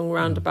rather long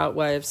roundabout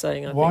way of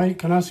saying...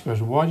 Can I ask a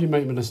question? Why do you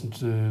make me listen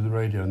to the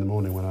radio in the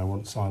morning when I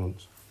want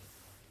silence?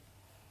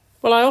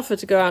 Well, I offer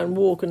to go out and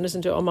walk and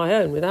listen to it on my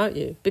own without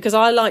you, because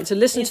I like to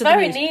listen He's to the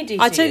very news. needy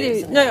I to tell you, you,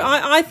 isn't no, he?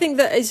 I think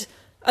that is...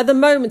 At the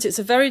moment, it's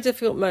a very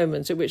difficult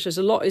moment in which there's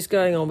a lot is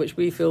going on which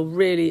we feel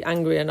really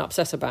angry and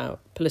upset about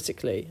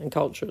politically and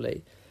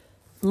culturally.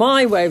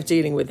 My way of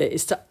dealing with it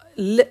is to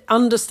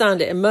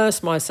understand it,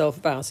 immerse myself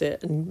about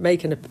it and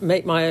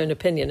make my own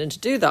opinion. And to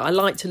do that, I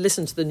like to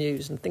listen to the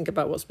news and think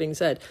about what's being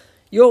said.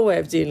 Your way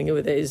of dealing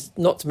with it is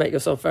not to make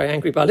yourself very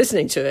angry by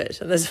listening to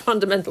it. And there's a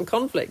fundamental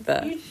conflict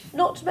there.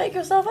 Not to make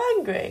yourself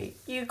angry.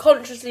 You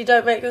consciously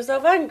don't make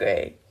yourself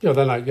angry. Yeah,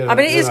 then I mean,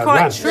 it is quite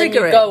rant. true. Then you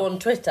Triggering. go on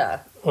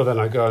Twitter. Or then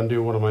I go and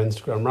do one of my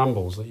Instagram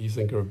rambles that you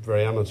think are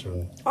very amateur.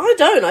 And I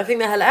don't. I think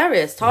they're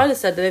hilarious. Tyler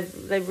said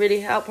they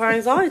really help her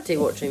anxiety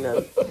watching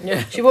them.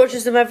 Yeah. She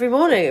watches them every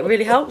morning. It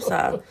really helps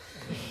her.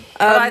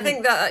 But I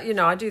think that,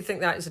 I do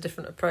think that is a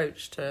different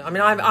approach to... I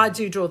mean, I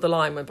do draw the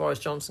line when Boris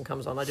Johnson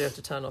comes on. I do have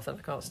to turn off and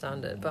I can't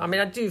stand it. But, I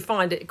mean, I do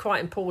find it quite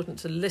important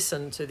to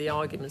listen to the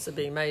arguments that are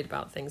being made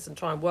about things and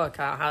try and work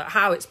out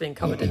how it's being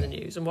covered in the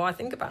news and what I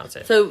think about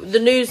it. So the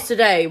news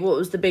today, what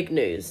was the big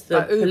news?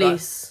 The Uber.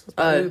 police... It's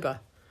about Uber.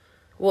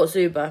 What's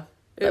Uber?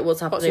 Like, what's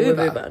happening with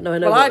Uber? No, I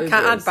know well, what Uber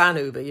I'd is. ban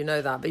Uber, you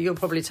know that. But you'll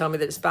probably tell me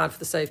that it's bad for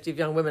the safety of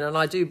young women. And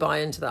I do buy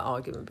into that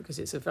argument because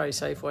it's a very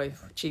safe way,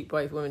 cheap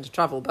way for women to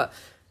travel. But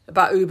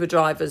about Uber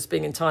drivers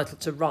being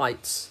entitled to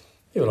rights,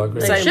 yeah, well, I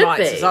agree. They same should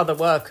rights be. as other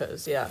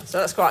workers, yeah. So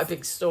that's quite a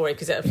big story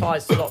because it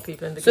applies to a lot of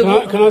people in the So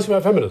community. Can I ask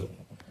about feminism?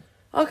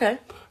 Okay.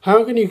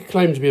 How can you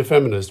claim to be a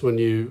feminist when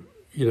you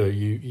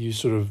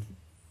sort of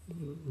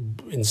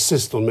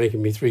insist on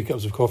making me 3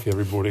 cups of coffee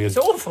every morning? It's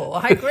awful.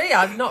 I agree.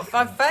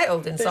 I've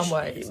failed in some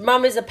ways.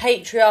 Mum is a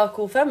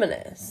patriarchal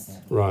feminist.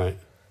 Right.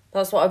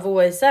 That's what I've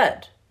always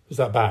said. Is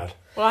that bad?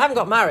 Well, I haven't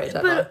got married,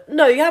 have I? But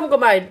no, you haven't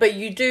got married, but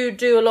you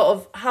do a lot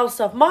of house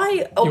stuff.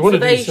 My You want to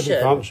do civic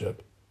observation...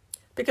 partnership?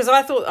 Because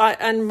I thought,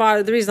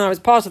 the reason I was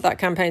part of that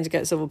campaign to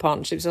get civil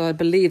partnerships is I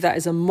believe that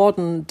is a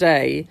modern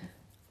day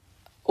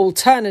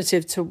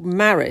alternative to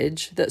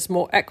marriage that's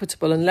more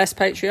equitable and less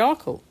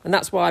patriarchal. And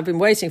that's why I've been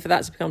waiting for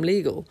that to become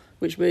legal,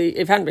 which if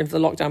it hadn't been for the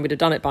lockdown, we'd have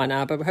done it by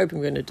now, but we're hoping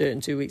we're going to do it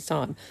in 2 weeks'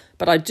 time.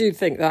 But I do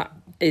think that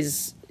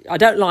is... I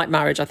don't like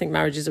marriage. I think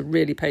marriage is a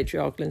really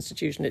patriarchal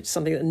institution. It's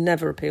something that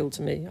never appealed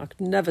to me. I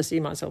could never see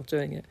myself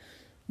doing it,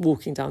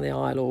 walking down the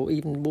aisle or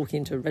even walking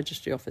into a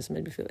registry office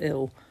made me feel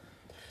ill.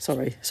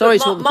 Sorry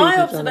But to all the people my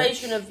who've done it.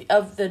 observation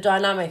of the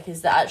dynamic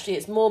is that actually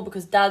it's more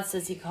because Dad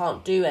says he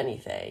can't do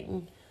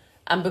anything,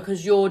 and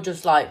because you're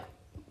just like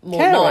more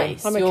Caring.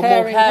 nice. I'm a You're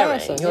caring more caring.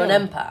 person, You're yeah.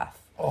 an empath.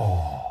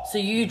 So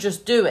you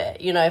just do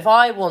it. You know, if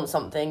I want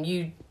something,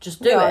 you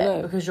just do Yeah, I it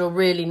know. because you're a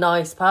really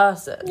nice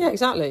person. Yeah,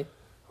 exactly.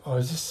 Oh,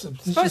 is this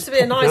Supposed just to be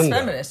a nice propaganda?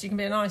 feminist. You can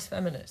be a nice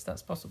feminist.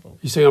 That's possible.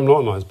 You saying I'm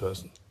not a nice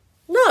person?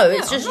 No,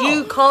 it's Yeah, just I'm not.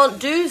 you can't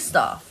do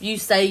stuff. You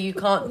say you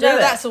can't do No, it.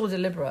 that's all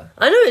deliberate.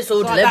 I know it's all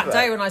It's like deliberate. that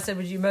day when I said,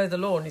 would you mow the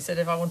lawn? He said,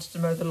 if I wanted to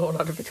mow the lawn,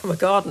 I'd have become a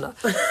gardener.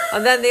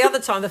 And then the other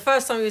time, the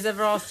first time he was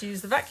ever asked to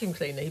use the vacuum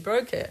cleaner, he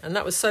broke it. And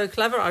that was so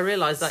clever. I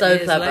realised that So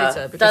years clever.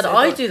 later. Dad,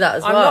 I do that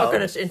as I'm well. not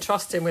going to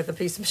entrust him with a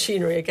piece of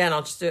machinery again.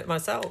 I'll just do it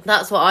myself.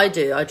 That's what I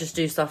do. I just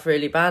do stuff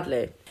really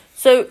badly.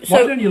 So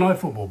Why don't you like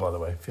football, by the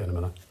way, Fiona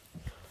Miller?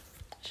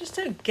 I just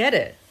don't get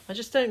it. I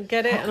just don't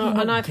get it. How can you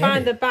And not I get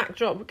find it? the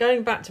backdrop,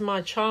 going back to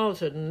my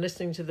childhood and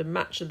listening to the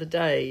match of the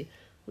day,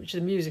 which the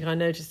music I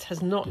noticed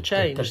has not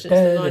changed since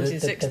the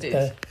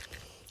 1960s.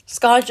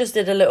 Sky just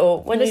did a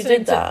little when you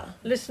did that.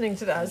 Listening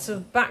to that sort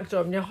of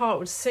backdrop, and your heart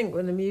would sink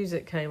when the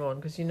music came on,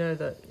 because you know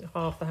that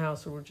half the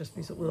house would just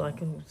be sort of like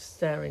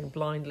staring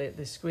blindly at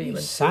this screen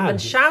It's sad. and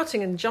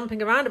shouting and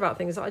jumping around about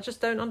things that I just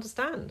don't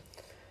understand.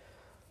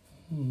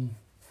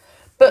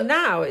 But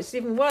now it's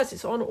even worse.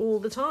 It's on all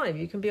the time.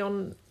 You can be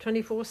on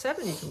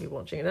 24/7. You can be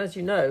watching, and as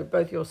you know,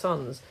 both your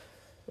sons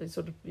are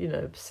sort of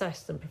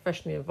obsessed and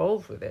professionally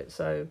involved with it.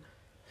 So,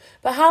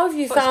 But how have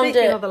you it's like found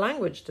speaking it? another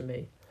language to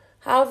me.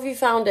 How have you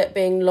found it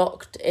being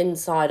locked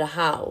inside a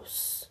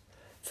house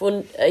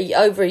for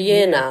over a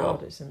year now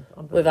God, it's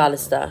unbelievable. with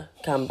Alistair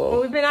Campbell?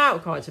 Well, we've been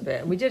out quite a bit,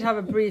 and we did have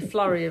a brief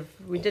flurry of.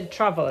 We did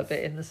travel a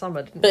bit in the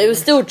summer, didn't we? But it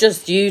was still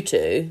just you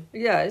two.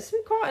 Yeah, it's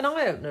been quite an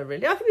eye opener,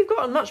 really. I think we've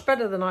gotten much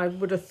better than I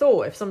would have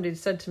thought if somebody had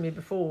said to me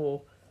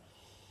before.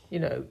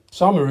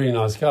 So I'm a really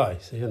nice guy,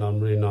 see, and I'm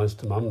really nice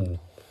to Mum, and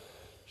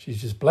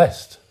she's just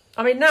blessed.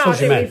 I mean, now That's I what she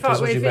think meant, that's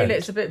what we she feel meant.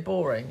 it's a bit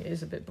boring. It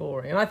is a bit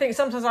boring, and I think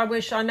sometimes I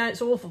wish. I know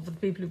it's awful for the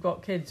people who've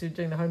got kids who are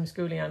doing the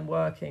homeschooling and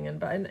working,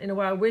 but in a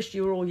way, I wish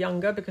you were all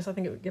younger, because I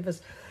think it would give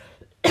us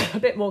a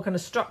bit more kind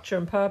of structure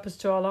and purpose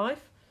to our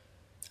life.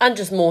 And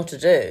just more to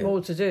do.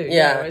 More to do.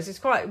 Yeah. It's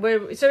quite. We're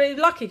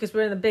lucky because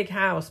we're in a big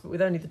house, but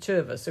with only the two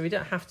of us, so we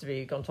don't have to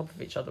be on top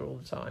of each other all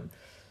the time.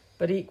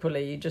 But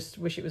equally, you just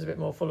wish it was a bit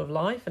more full of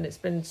life, and it's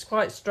been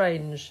quite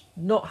strange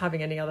not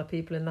having any other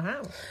people in the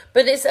house.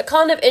 But it's a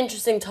kind of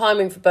interesting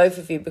timing for both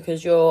of you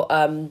because you're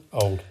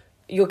Old.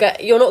 you're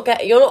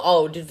not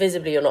old,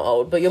 visibly you're not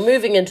old, but you're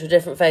moving into a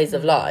different phase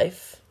of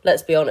life,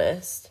 let's be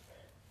honest.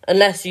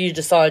 Unless you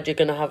decide you're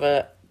going to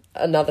have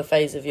another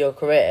phase of your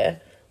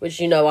career,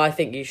 which I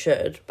think you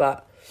should,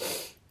 but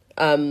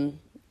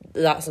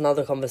that's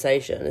another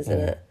conversation, isn't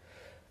it?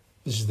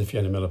 This is the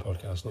Fiona Miller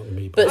podcast, not the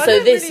me But podcast. I so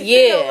don't this really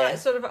year- feel that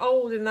sort of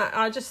old in that.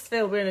 I just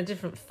feel we're in a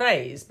different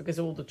phase because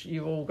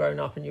you've all grown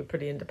up and you're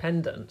pretty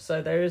independent.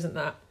 So there isn't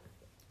that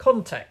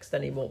context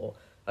anymore,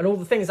 and all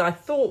the things I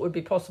thought would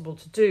be possible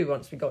to do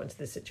once we got into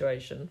this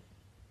situation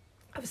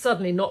have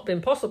suddenly not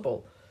been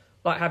possible.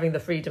 Like having the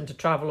freedom to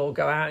travel or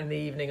go out in the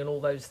evening and all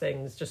those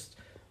things. Just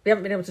we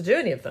haven't been able to do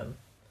any of them,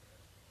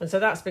 and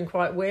so that's been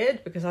quite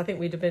weird because I think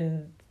we'd have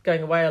been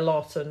going away a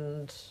lot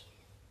and.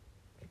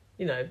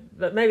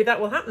 But maybe that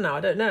will happen now.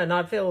 I don't know. And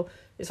I feel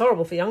it's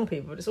horrible for young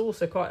people, but it's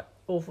also quite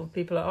awful for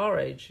people at our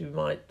age who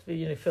might,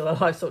 feel their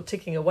life sort of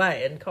ticking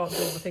away and can't do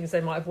all the things they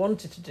might have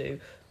wanted to do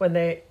when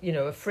they,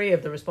 are free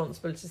of the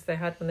responsibilities they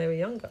had when they were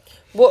younger.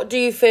 What do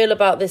you feel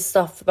about this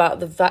stuff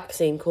about the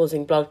vaccine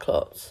causing blood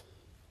clots?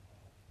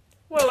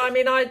 Well, I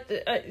mean,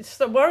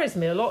 it worries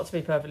me a lot, to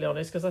be perfectly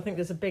honest, because I think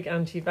there's a big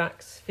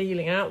anti-vax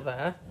feeling out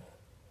there,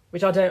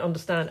 which I don't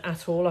understand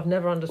at all. I've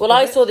never understood Well,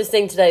 I it. saw this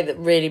thing today that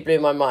really blew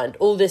my mind.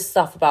 All this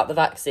stuff about the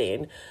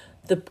vaccine.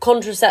 The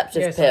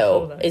contraceptive Yes, I saw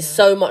pill that, is yeah.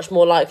 so much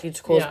more likely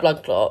to cause Yeah.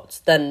 blood clots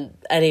than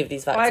any of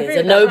these I vaccines. agree with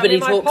And that. nobody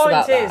my talks point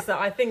about is that.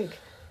 I think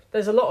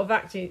there's a lot of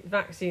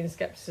vaccine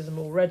scepticism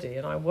already,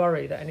 and I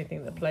worry that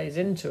anything that plays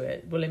into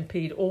it will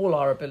impede all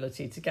our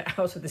ability to get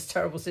out of this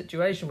terrible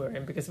situation we're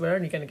in, because we're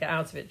only going to get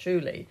out of it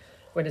truly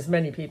when as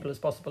many people as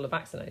possible are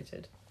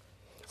vaccinated.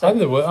 I think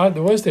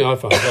the worst thing I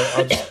find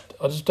is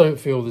I just don't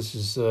feel this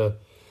is...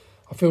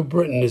 I feel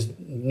Britain is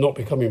not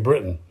becoming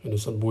Britain in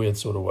some weird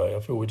sort of way. I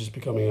feel we're just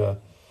becoming a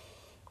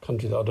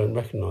country that I don't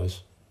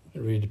recognise.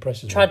 It really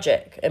depresses me.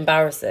 Tragic,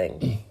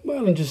 embarrassing,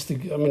 Well, and just...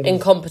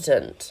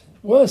 incompetent.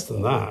 Worse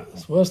than that.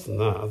 It's worse than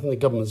that. I think the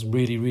government's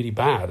really, really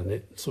bad, and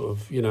it sort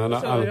of, And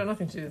So they've got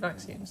nothing to do with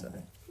vaccines,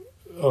 though.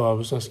 I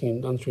was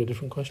answering a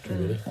different question,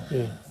 really.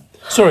 Yeah.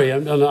 Sorry,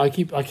 and I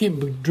keep drifting.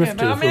 Yeah,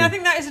 but I mean, from- I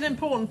think that is an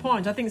important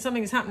point. I think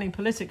something is happening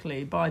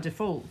politically by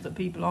default that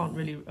people aren't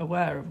really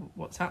aware of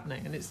what's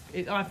happening, and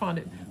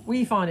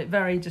we find it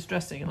very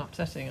distressing and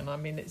upsetting. And I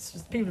mean, it's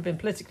just people have been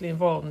politically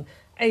involved and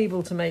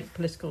able to make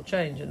political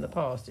change in the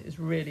past. It is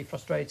really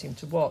frustrating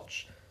to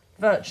watch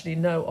virtually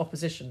no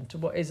opposition to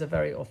what is a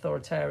very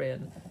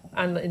authoritarian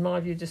and, in my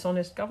view,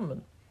 dishonest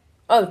government.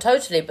 Oh,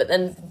 totally. But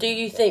then do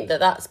you think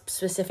that that's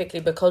specifically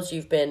because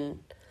you've been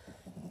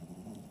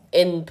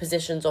in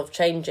positions of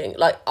changing.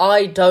 Like,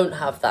 I don't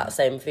have that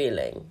same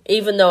feeling.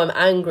 Even though I'm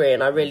angry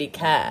and I really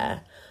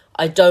care,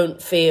 I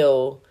don't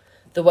feel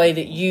the way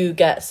that you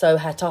get so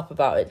het up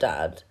about it,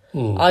 Dad.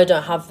 I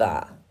don't have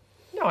that.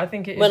 No, I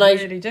think it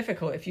is really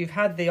difficult if you've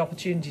had the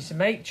opportunity to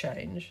make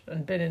change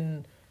and been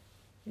in...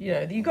 You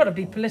know, you've got to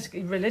be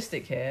politically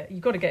realistic here.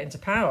 You've got to get into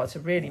power to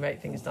really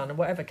make things done. And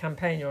whatever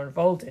campaign you're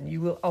involved in, you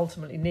will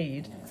ultimately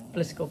need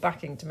political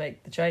backing to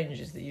make the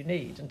changes that you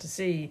need. And to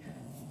see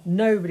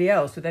nobody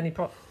else with any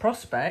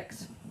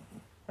prospects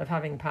of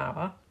having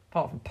power,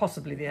 apart from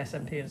possibly the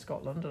SNP in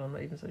Scotland, and I'm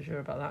not even so sure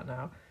about that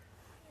now,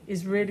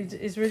 is really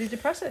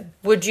depressing.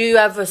 Would you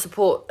ever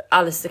support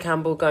Alistair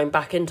Campbell going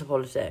back into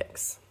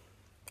politics?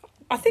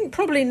 I think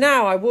probably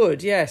now I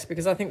would, yes,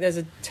 because I think there's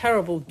a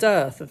terrible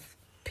dearth of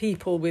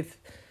people with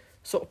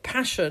sort of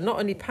passion, not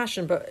only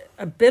passion, but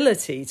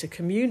ability to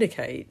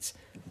communicate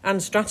and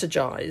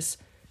strategise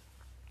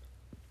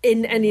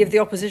in any of the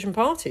opposition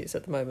parties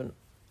at the moment.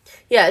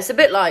 Yeah, it's a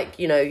bit like,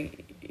 you know,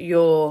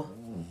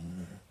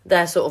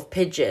 they're sort of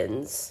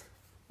pigeons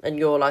and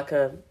you're like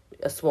a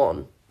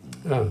swan.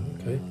 Oh,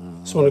 okay.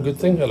 Swan a good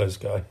thing? Hello,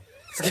 Sky.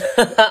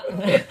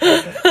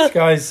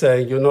 Sky's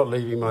saying, you're not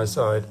leaving my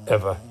side,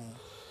 ever.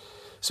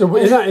 So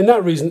in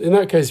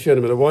that case, Fiona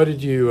Miller, why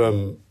did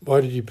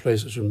you play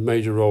such a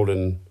major role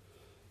in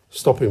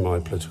stopping my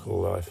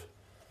political life?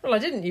 Well, I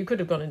didn't. You could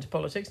have gone into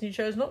politics and you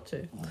chose not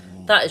to.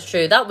 That is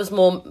true. That was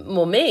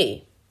more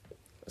me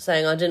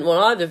saying I didn't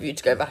want either of you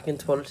to go back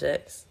into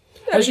politics.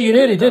 No, actually, you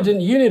nearly did,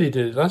 didn't you? You nearly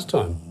did it last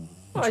time.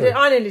 Well,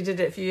 I nearly did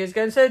it a few years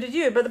ago, and so did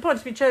you. But the point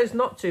is we chose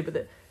not to,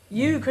 but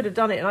you could have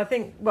done it. And I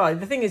think, well,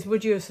 the thing is,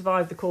 would you have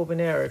survived the Corbyn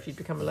era if you'd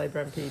become a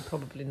Labour MP?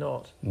 Probably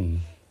not.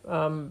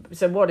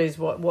 So what if?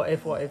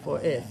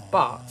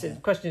 But the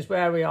question is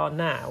where we are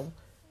now.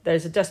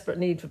 There's a desperate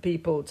need for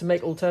people to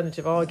make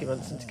alternative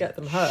arguments and to get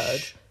them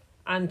heard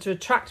and to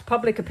attract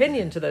public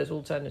opinion to those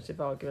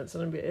alternative arguments.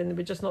 And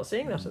we're just not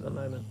seeing that at the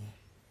moment.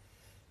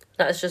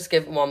 Let's just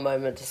give one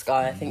moment to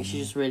Sky. I think she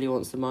just really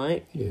wants the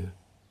mic. Yeah.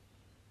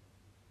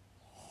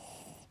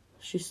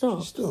 She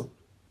stopped. She stopped.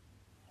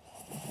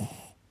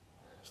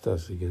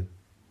 Starts again.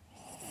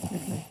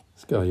 Okay.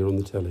 Sky, you're on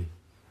the telly.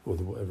 Or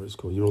whatever it's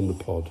called. You're on the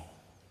pod.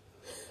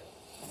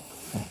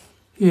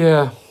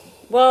 Yeah.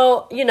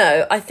 Well, you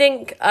know, I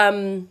think...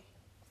 And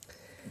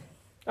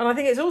I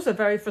think it's also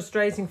very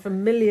frustrating for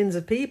millions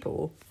of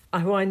people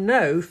who I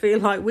know feel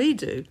like we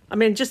do. I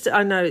mean,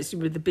 I know it's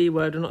with the B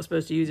word, I'm not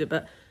supposed to use it,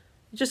 but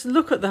just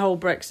look at the whole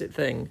Brexit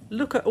thing.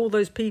 Look at all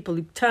those people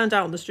who turned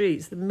out on the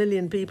streets, the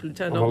million people who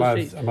turned out on the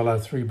streets. I'm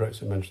allowed 3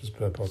 Brexit mentions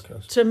per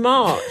podcast. To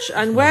march.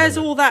 And where has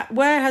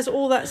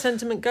all that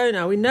sentiment go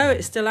now? We know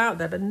it's still out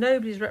there, but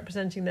nobody's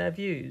representing their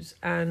views,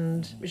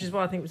 and which is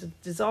why I think it was a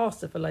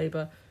disaster for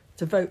Labour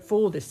to vote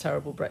for this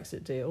terrible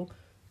Brexit deal,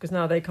 because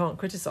now they can't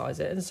criticise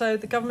it. And so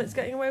the government's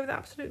getting away with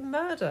absolute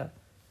murder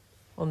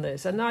on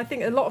this. And I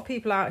think a lot of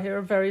people out here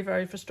are very,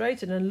 very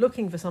frustrated and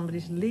looking for somebody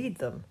to lead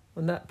them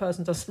when that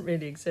person doesn't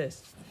really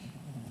exist.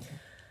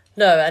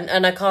 No,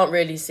 and I can't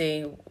really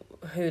see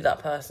who that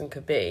person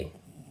could be,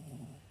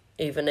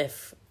 even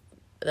if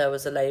there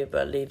was a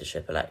Labour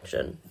leadership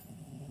election.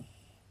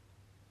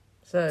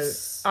 So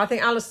I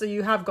think, Alistair,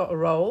 you have got a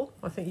role.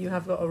 I think you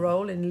have got a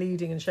role in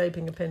leading and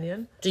shaping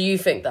opinion. Do you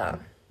think that?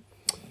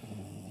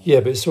 Yeah,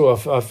 but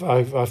sort of,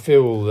 I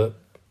feel that,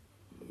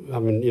 I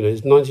mean, you know,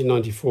 it's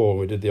 1994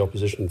 we did the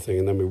opposition thing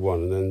and then we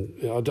won. And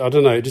then, I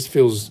don't know, it just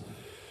feels,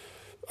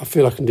 I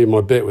feel I can do my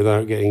bit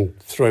without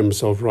throwing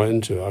myself right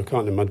into it. I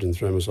can't imagine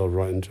throwing myself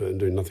right into it and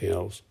doing nothing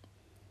else.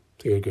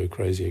 I think I'd go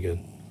crazy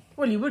again.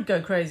 Well, you would go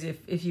crazy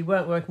if you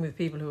weren't working with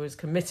people who was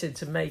committed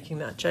to making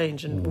that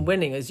change and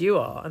winning as you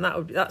are, and that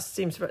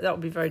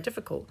would be very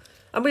difficult.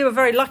 And we were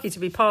very lucky to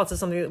be part of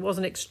something that was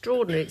an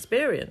extraordinary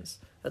experience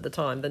at the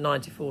time. The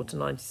 94 to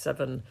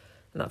 97,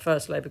 and that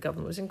first Labour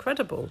government was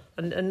incredible.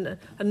 And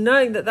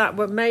knowing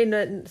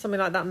that something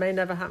like that may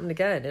never happen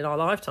again in our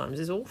lifetimes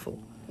is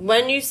awful.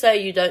 When you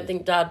say you don't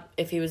think Dad,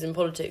 if he was in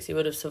politics, he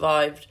would have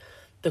survived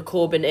the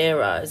Corbyn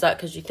era, is that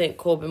because you think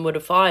Corbyn would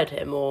have fired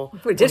him, or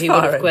he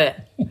would have quit?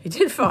 He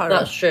did fire him.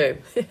 That's true.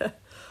 Yeah.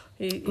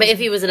 But if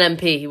he was an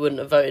MP, he wouldn't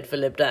have voted for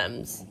Lib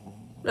Dems.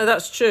 No,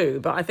 that's true.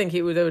 But I think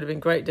there would have been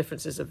great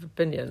differences of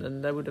opinion,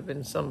 and there would have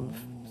been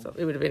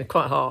it would have been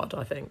quite hard,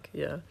 I think.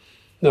 Yeah.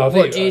 No,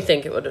 What do you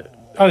think it would have?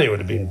 I think it would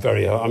have been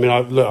very hard. I mean,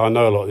 I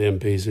know a lot of the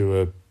MPs who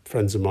were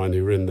friends of mine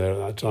who were in there at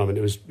that time, and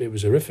it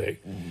was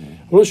horrific.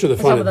 I'm not sure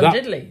they find it that. Some of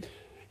them did lead.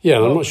 Yeah,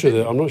 and I'm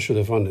not sure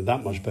they find it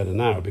that much better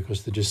now,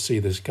 because they just see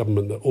this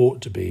government that ought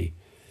to be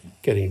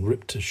getting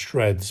ripped to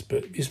shreds.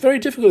 But it's very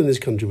difficult in this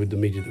country with the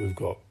media that we've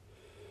got.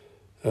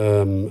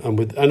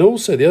 And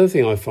also the other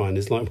thing I find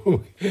is, like,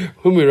 when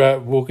we're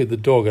out walking the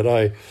dog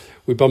and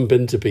we bump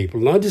into people,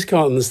 and I just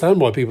can't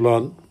understand why people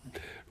aren't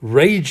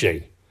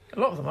raging. A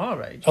lot of them are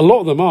raging. A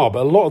lot of them are,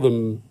 but a lot of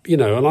them, you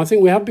know, and I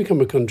think we have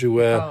become a country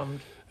where...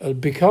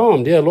 Be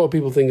calmed, yeah. A lot of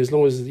people think as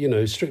long as, you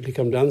know, Strictly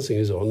Come Dancing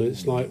is on,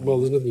 it's like, well,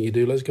 there's nothing you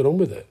do, let's get on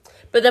with it.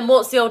 But then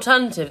what's the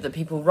alternative? That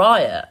people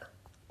riot?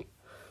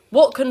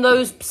 What can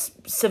those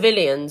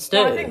civilians do?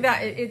 Well, I think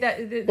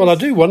that Well, I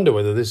do wonder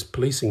whether this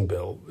policing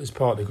bill is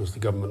partly because the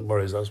government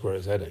worries that's where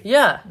it's heading.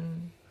 Yeah.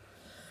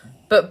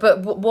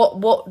 But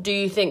what do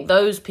you think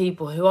those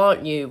people who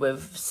aren't you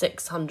with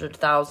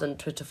 600,000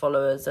 Twitter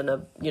followers and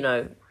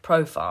a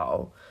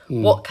profile,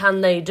 what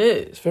can they do?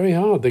 It's very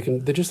hard.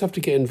 They just have to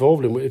get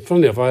involved in.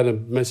 Funnily enough, I had a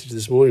message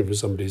this morning from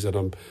somebody who said,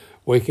 "I'm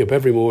waking up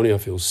every morning. I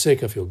feel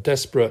sick. I feel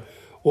desperate.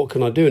 What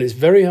can I do?" And it's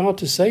very hard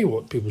to say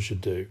what people should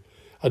do.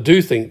 I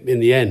do think in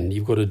the end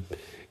you've got to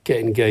get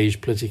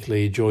engaged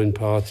politically, join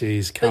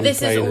parties, campaign, But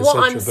this is etc. what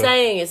I'm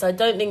saying is I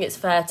don't think it's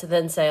fair to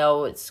then say,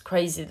 oh, it's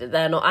crazy that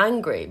they're not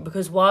angry,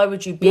 because why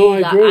would you be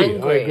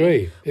angry I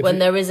agree. when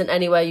there isn't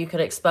anywhere you can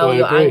expel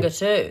your anger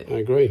to? I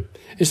agree.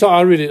 It's not.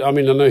 I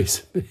know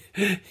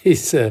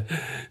he's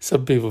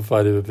some people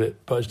find him a bit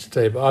much to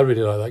take, but I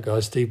really like that guy,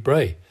 Steve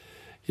Bray.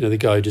 You know, the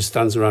guy who just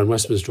stands around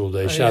Westminster all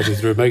day shouting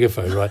through a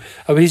megaphone, right?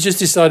 I mean, he's just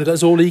decided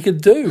that's all he can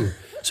do.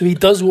 So he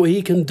does what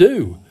he can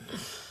do.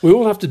 We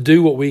all have to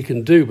do what we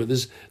can do, but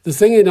there's the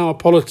thing in our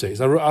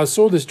politics. I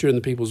saw this during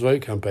the People's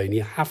Vote campaign.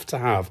 You have to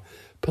have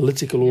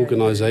political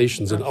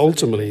organisations, and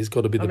ultimately it's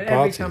got to be the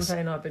parties. Every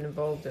campaign I've been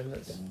involved in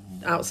that's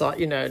outside,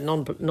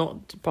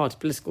 not party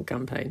political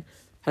campaign,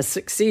 has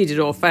succeeded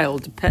or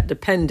failed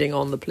depending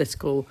on the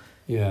political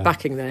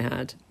backing they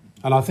had.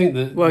 And I think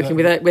that working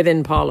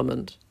within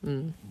Parliament.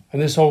 And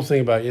this whole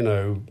thing about,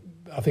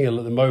 I think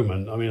at the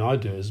moment, I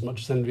do it as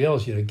much as anybody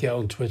else, get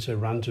on Twitter,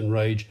 rant and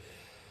rage.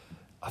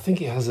 I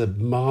think it has a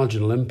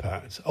marginal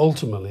impact.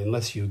 Ultimately,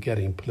 unless you're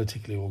getting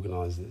politically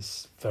organised,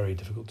 it's very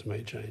difficult to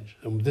make change.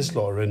 And this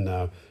lot are in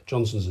now.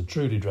 Johnson's a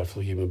truly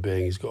dreadful human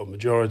being. He's got a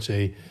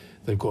majority.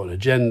 They've got an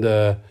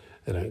agenda.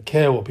 They don't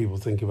care what people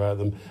think about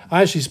them.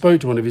 I actually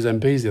spoke to one of his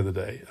MPs the other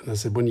day, and I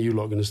said, when are you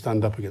lot going to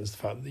stand up against the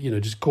fact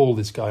that, just call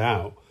this guy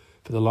out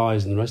for the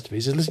lies and the rest of it?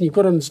 He says, listen, you've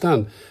got to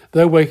understand,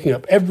 they're waking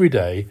up every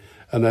day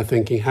and they're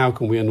thinking, how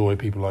can we annoy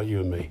people like you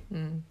and me?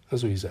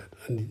 That's what he said.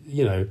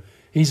 And,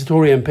 he's a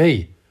Tory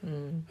MP.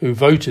 Who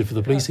voted for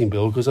the policing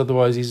bill because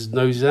otherwise his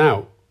nose is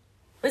out.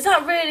 Is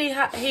that really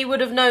he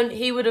would have known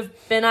he would have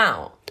been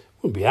out?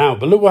 Wouldn't be out,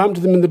 but look what happened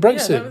to them in the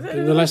Brexit,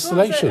 in the last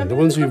election. The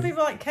ones who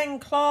people like Ken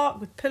Clarke,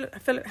 with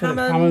Philip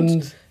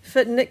Hammond,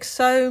 Nick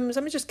Soames,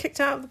 just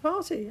kicked out of the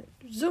party.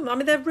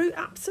 They're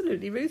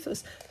absolutely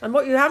ruthless. And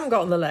what you haven't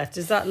got on the left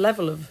is that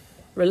level of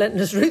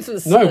relentless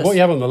ruthlessness. No, what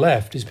you have on the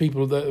left is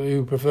people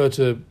who prefer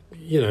to,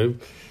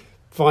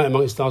 fight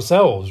amongst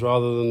ourselves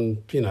rather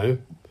than,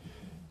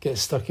 get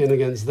stuck in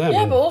against them.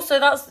 Yeah, but also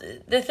that's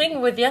the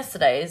thing with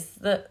yesterday is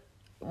that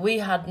we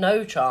had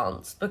no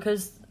chance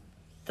because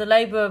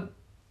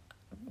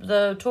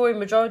the Tory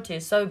majority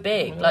is so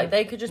big. Like,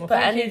 they could just put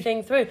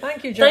anything through.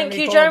 Thank you,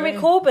 Jeremy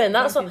Corbyn.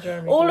 That's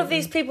all of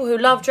these people who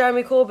love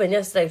Jeremy Corbyn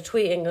yesterday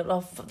tweeting,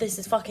 oh, this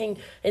is fucking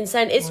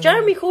insane. It's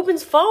Jeremy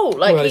Corbyn's fault.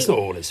 Like, it's not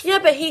all his fault. Yeah,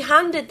 but he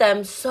handed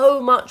them so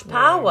much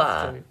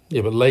power.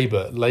 Yeah, but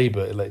Labour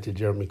elected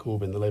Jeremy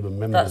Corbyn, the Labour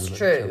members. That's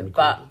true,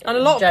 but and a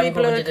lot of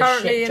people who are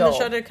currently in the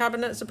job. shadow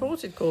cabinet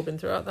supported Corbyn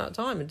throughout that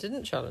time and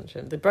didn't challenge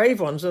him. The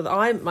brave ones,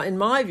 in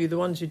my view, the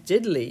ones who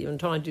did leave and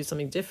try and do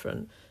something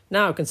different,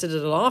 now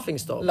considered a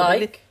laughingstock.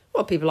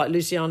 People like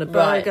Luciana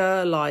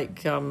Berger,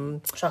 like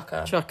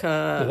Chucker.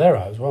 Yeah, they're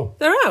out as well.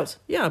 They're out,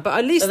 yeah, but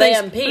at least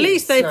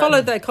they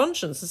followed their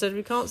conscience and said,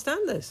 we can't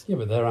stand this. Yeah,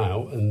 but they're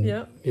out, and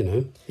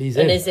he's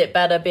in. And is it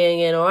better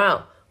being in or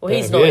out? Well,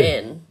 he's not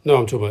in. No,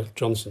 I'm talking about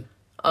Johnson.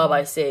 Oh,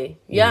 I see.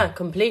 Yeah,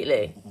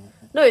 completely.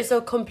 No, it's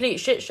a complete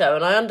shit show,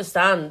 and I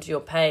understand your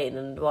pain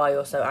and why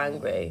you're so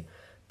angry,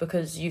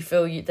 because you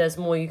feel there's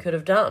more you could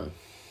have done.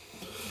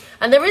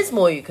 And there is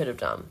more you could have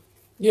done.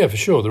 Yeah, for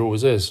sure. There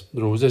always is.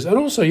 And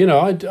also,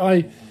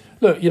 I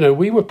look,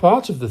 we were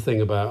part of the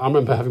thing about, I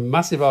remember having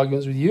massive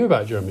arguments with you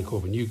about Jeremy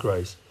Corbyn, you,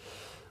 Grace,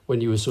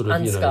 when you were sort of,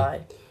 and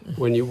Sky.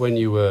 when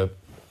you were,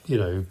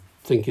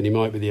 thinking he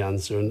might be the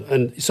answer.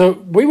 And so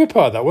we were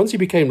part of that. Once he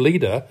became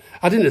leader,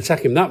 I didn't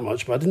attack him that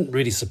much, but I didn't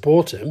really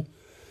support him.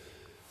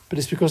 But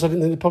it's because I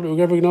didn't think the public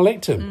were ever going to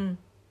elect him.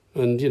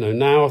 And,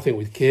 now I think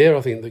with Keir,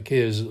 I think that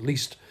Keir is at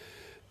least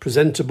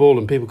presentable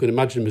and people can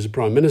imagine him as a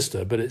prime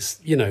minister. But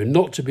it's,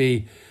 not to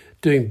be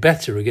doing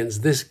better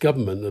against this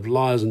government of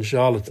liars and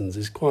charlatans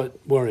is quite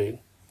worrying.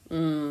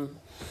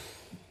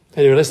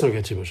 Anyway, let's not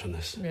get too much on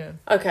this. Yeah.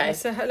 Okay.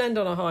 Let's end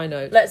on a high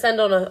note. Let's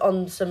end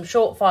on some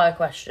short fire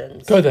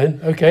questions. Go then.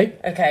 Okay.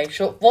 Okay.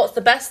 Short. What's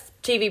the best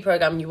TV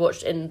programme you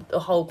watched in the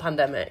whole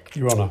pandemic?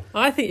 Your Honour.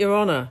 I think Your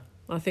Honour.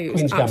 I think it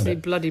was Queen's absolutely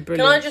Gambit. bloody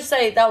brilliant. Can I just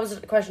say that was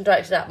a question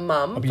directed at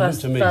Mum,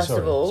 first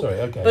of all.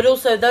 Sorry, okay. But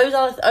also, those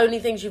are the only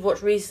things you've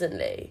watched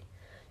recently.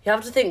 You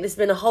have to think there's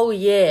been a whole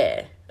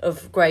year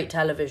of great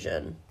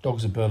television.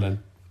 Dogs of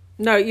Berlin.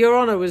 No, Your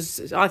Honour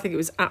I think it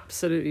was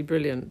absolutely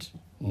brilliant.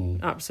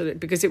 Absolutely,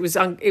 because it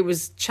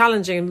was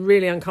challenging and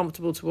really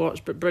uncomfortable to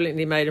watch, but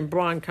brilliantly made. And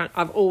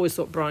I've always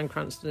thought Bryan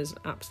Cranston is an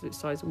absolute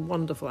size, a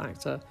wonderful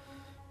actor.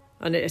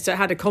 And it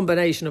had a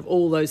combination of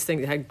all those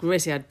things. It had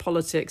grit, it had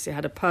politics, it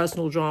had a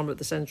personal drama at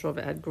the centre of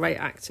it, it had great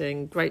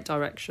acting, great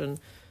direction,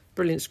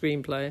 brilliant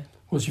screenplay.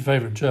 What's your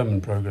favourite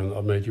German programme that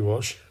I've made you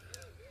watch?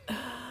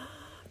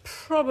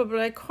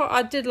 Probably.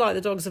 I did like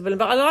The Dogs of Berlin,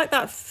 but I like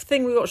that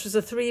thing we watched as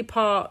a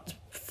 3-part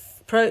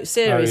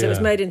series. It was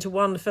made into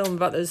one film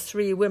about those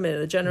 3 women,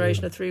 a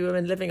generation of 3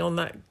 women living on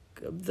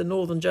the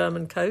northern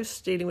German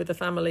coast, dealing with the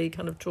family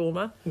kind of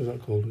trauma. What was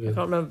that called again? I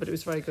can't remember, but it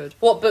was very good.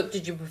 What book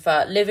did you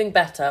prefer, Living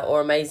Better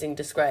or Amazing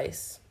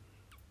Disgrace?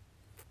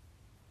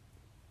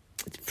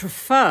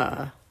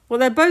 Prefer? Well,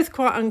 they're both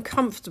quite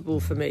uncomfortable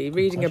for me.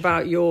 Reading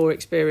about your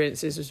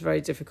experiences was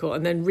very difficult,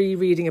 and then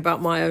rereading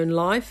about my own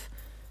life.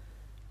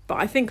 But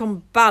I think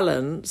on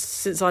balance,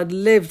 since I'd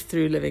lived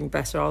through Living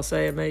Better, I'll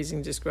say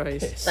Amazing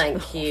Disgrace. Yes.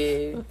 Thank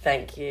you.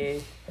 Thank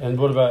you. And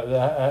what about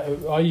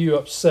are you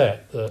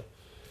upset that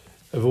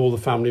of all the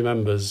family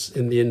members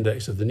in the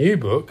index of the new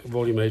book,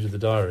 Volume 8 of the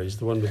Diaries,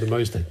 the one with the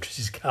most entries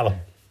is Callum?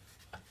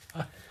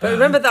 But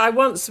remember that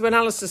when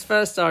Alistair's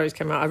first diaries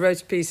came out, I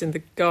wrote a piece in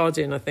The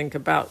Guardian, I think,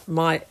 about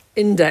my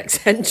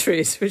index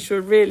entries, which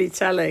were really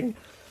telling.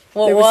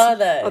 What were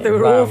they? Oh, they were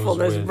Rows awful.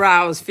 There's with-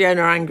 Rouse,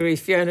 Fiona angry,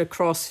 Fiona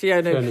cross,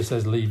 Fiona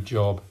says leave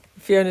job.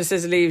 Fiona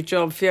says leave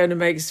job, Fiona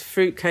makes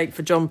fruitcake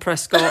for John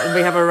Prescott, and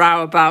we have a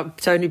row about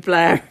Tony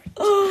Blair.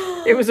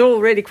 It was all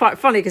really quite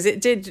funny because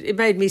it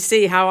made me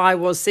see how I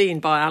was seen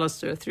by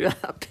Alistair through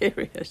that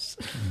period.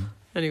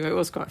 Anyway, it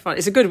was quite fun.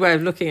 It's a good way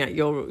of looking at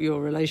your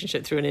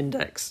relationship through an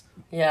index.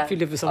 Yeah. If you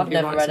live with I've somebody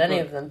who never writes read a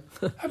any book. of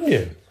them. Haven't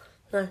you?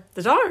 No.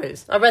 The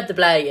diaries. I read the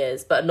Blair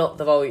Years, but not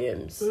the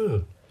volumes.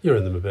 Oh, you're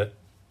in them a bit.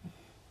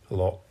 A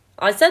lot.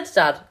 I said to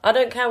Dad, I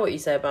don't care what you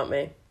say about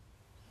me.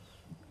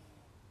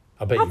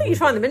 I bet I think would. you'd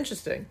find them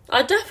interesting.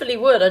 I definitely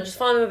would. I just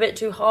find them a bit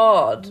too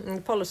hard.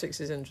 And politics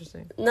is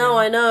interesting. No,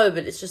 I know,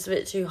 but it's just a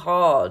bit too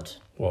hard.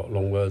 What,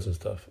 long words and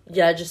stuff?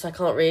 Yeah, just I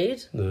can't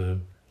read. No.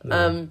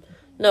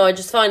 No, I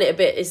just find it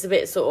it's a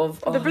bit sort of...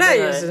 The I Blair don't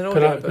Years is know. an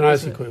Can audio book. I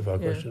ask you isn't a quick it? fire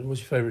Yeah. question?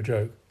 What's your favourite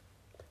joke?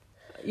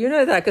 You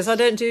know that because I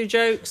don't do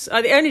jokes.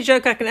 The only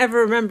joke I can ever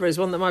remember is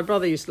one that my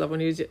brother used to love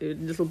when he was a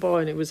little boy,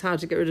 and it was how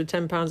to get rid of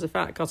 10 pounds of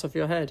fat cut off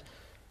your head.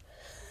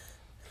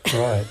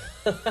 Right.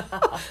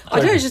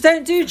 I just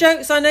don't do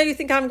jokes. I know you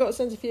think I haven't got a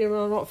sense of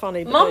humour. I'm not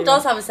funny. but there Mum you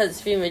does go. have a sense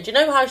of humour. Do you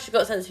know how she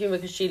got a sense of humour?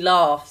 Because she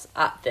laughs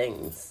at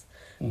things.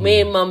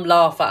 Me and Mum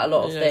laugh at a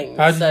lot of things.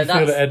 How did so you feel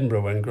that's... at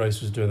Edinburgh when Grace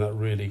was doing that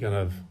really kind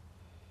of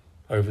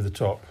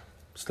over-the-top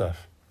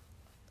stuff?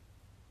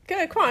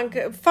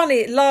 Quite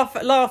funny, laugh,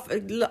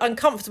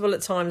 uncomfortable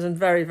at times, and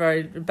very,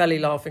 very belly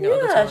laughing at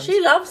other Yeah, times.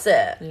 she loves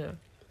it. Yeah.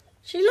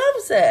 She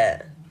loves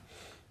it.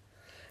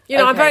 You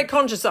know, I'm Okay. very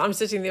conscious that I'm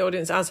sitting in the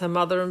audience as her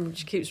mother, and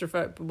she keeps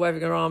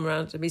waving her arm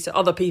around to me, so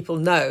other people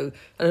know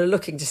and are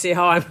looking to see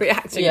how I'm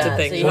reacting Yeah, to so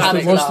things. you have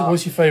to laugh.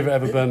 What's your favourite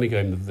ever Burnley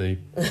game of the...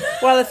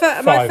 Well, my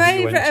Five that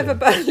you favourite went to. ever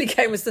Burnley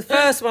game was the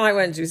first one I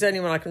went to. It was the only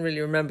one I can really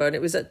remember, and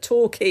it was at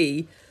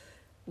Torquay,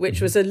 which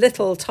was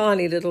a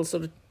tiny little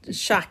sort of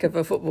shack of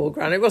a football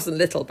ground. It wasn't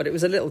little, but it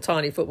was a little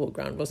tiny football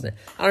ground, wasn't it?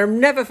 And I'll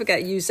never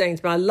forget you saying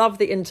to me, I love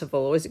the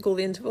interval. Or is it called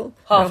the interval?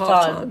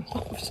 Half-time.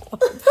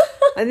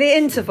 And the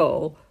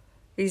interval,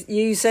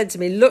 you said to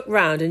me, look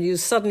round and you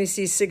suddenly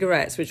see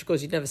cigarettes, which of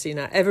course you'd never see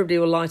now. Everybody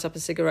will light up a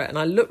cigarette. And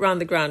I looked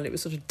round the ground and it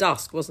was sort of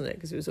dusk, wasn't it?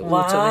 Because it was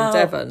autumn in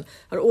Devon.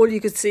 And all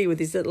you could see were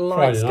these little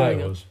lights Friday night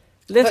going on. was.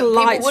 Little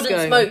But lights people wouldn't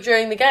going smoke on.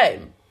 during the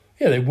game.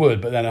 Yeah, they would,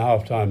 but then at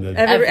half-time they'd...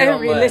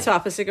 Everybody would. lit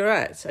up a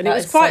cigarette. And That it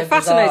was is quite so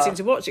fascinating bizarre.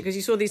 to watch it because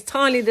you saw these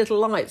tiny little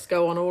lights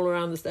go on all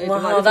around the stadium.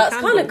 like Wow, little that's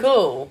kind of candles.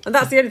 cool. And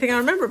that's the only thing I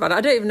remember about it.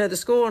 I don't even know the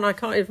score and I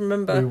can't even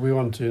remember. We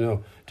won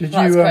 2-0. Did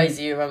That's you,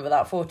 crazy you remember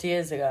that 40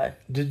 years ago.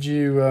 Did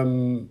you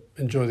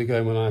enjoy the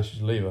game when I asked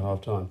you to leave at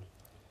half-time?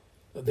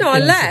 No, I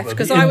left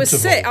because I was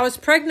interval. sick. I was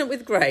pregnant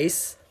with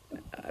Grace,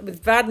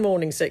 with bad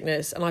morning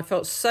sickness, and I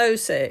felt so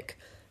sick.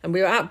 And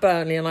we were at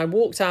Burnley, and I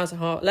walked out,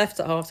 left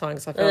at half time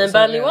because I felt. And then so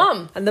Burnley ill.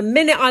 won. And the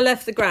minute I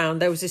left the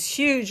ground, there was this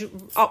huge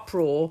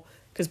uproar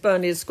because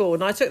Burnley had scored,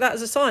 and I took that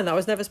as a sign that I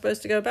was never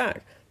supposed to go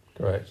back.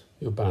 Correct.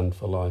 You're banned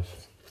for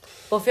life.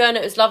 Well, Fiona,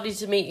 it was lovely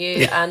to meet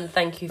you, and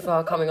thank you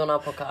for coming on our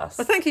podcast.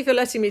 Well, thank you for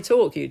letting me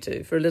talk, you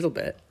two, for a little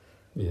bit.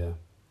 Yeah.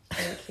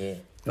 Thank you.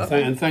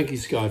 And thank you,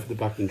 Sky, for the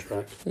backing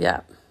track.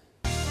 Yeah.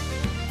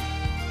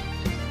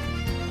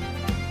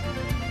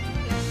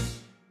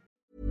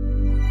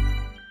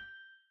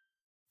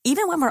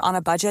 Even when we're on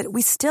a budget,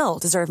 we still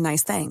deserve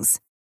nice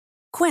things.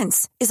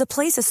 Quince is a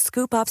place to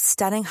scoop up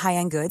stunning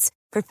high-end goods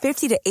for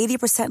 50 to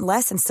 80%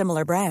 less than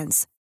similar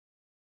brands.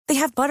 They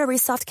have buttery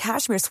soft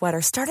cashmere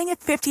sweaters starting at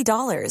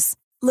 $50,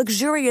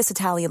 luxurious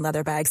Italian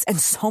leather bags, and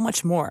so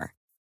much more.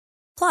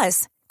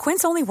 Plus,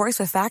 Quince only works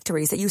with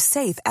factories that use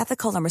safe,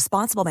 ethical, and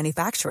responsible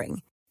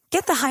manufacturing.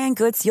 Get the high-end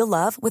goods you'll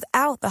love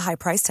without the high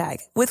price tag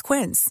with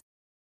Quince.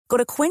 Go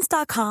to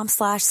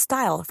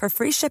quince.com/style for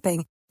free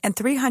shipping and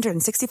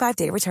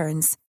 365-day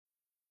returns.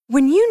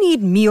 When you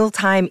need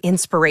mealtime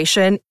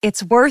inspiration,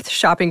 it's worth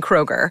shopping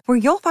Kroger, where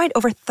you'll find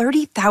over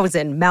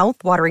 30,000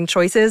 mouth-watering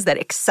choices that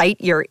excite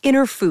your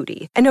inner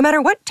foodie. And no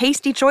matter what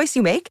tasty choice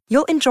you make,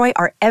 you'll enjoy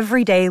our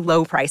everyday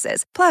low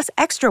prices, plus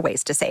extra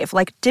ways to save,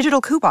 like digital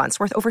coupons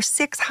worth over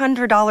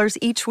 $600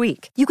 each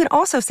week. You can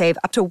also save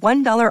up to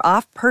 $1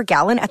 off per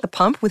gallon at the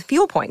pump with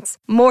fuel points.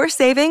 More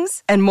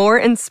savings and more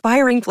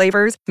inspiring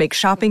flavors make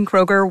shopping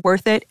Kroger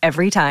worth it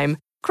every time.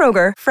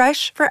 Kroger,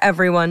 fresh for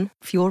everyone.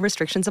 Fuel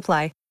restrictions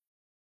apply.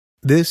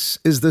 This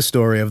is the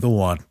story of the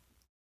one.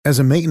 As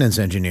a maintenance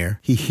engineer,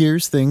 he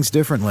hears things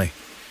differently.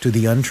 To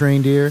the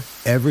untrained ear,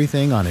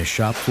 everything on his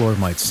shop floor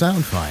might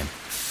sound fine,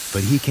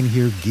 but he can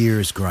hear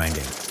gears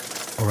grinding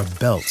or a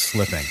belt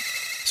slipping.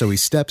 So he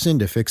steps in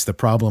to fix the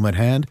problem at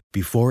hand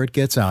before it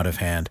gets out of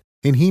hand.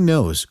 And he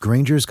knows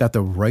Grainger's got the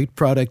right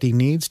product he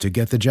needs to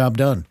get the job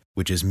done,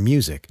 which is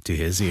music to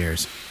his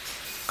ears.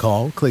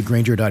 Call, click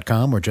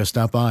Grainger.com, or just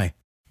stop by.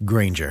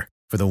 Grainger,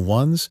 for the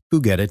ones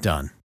who get it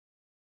done.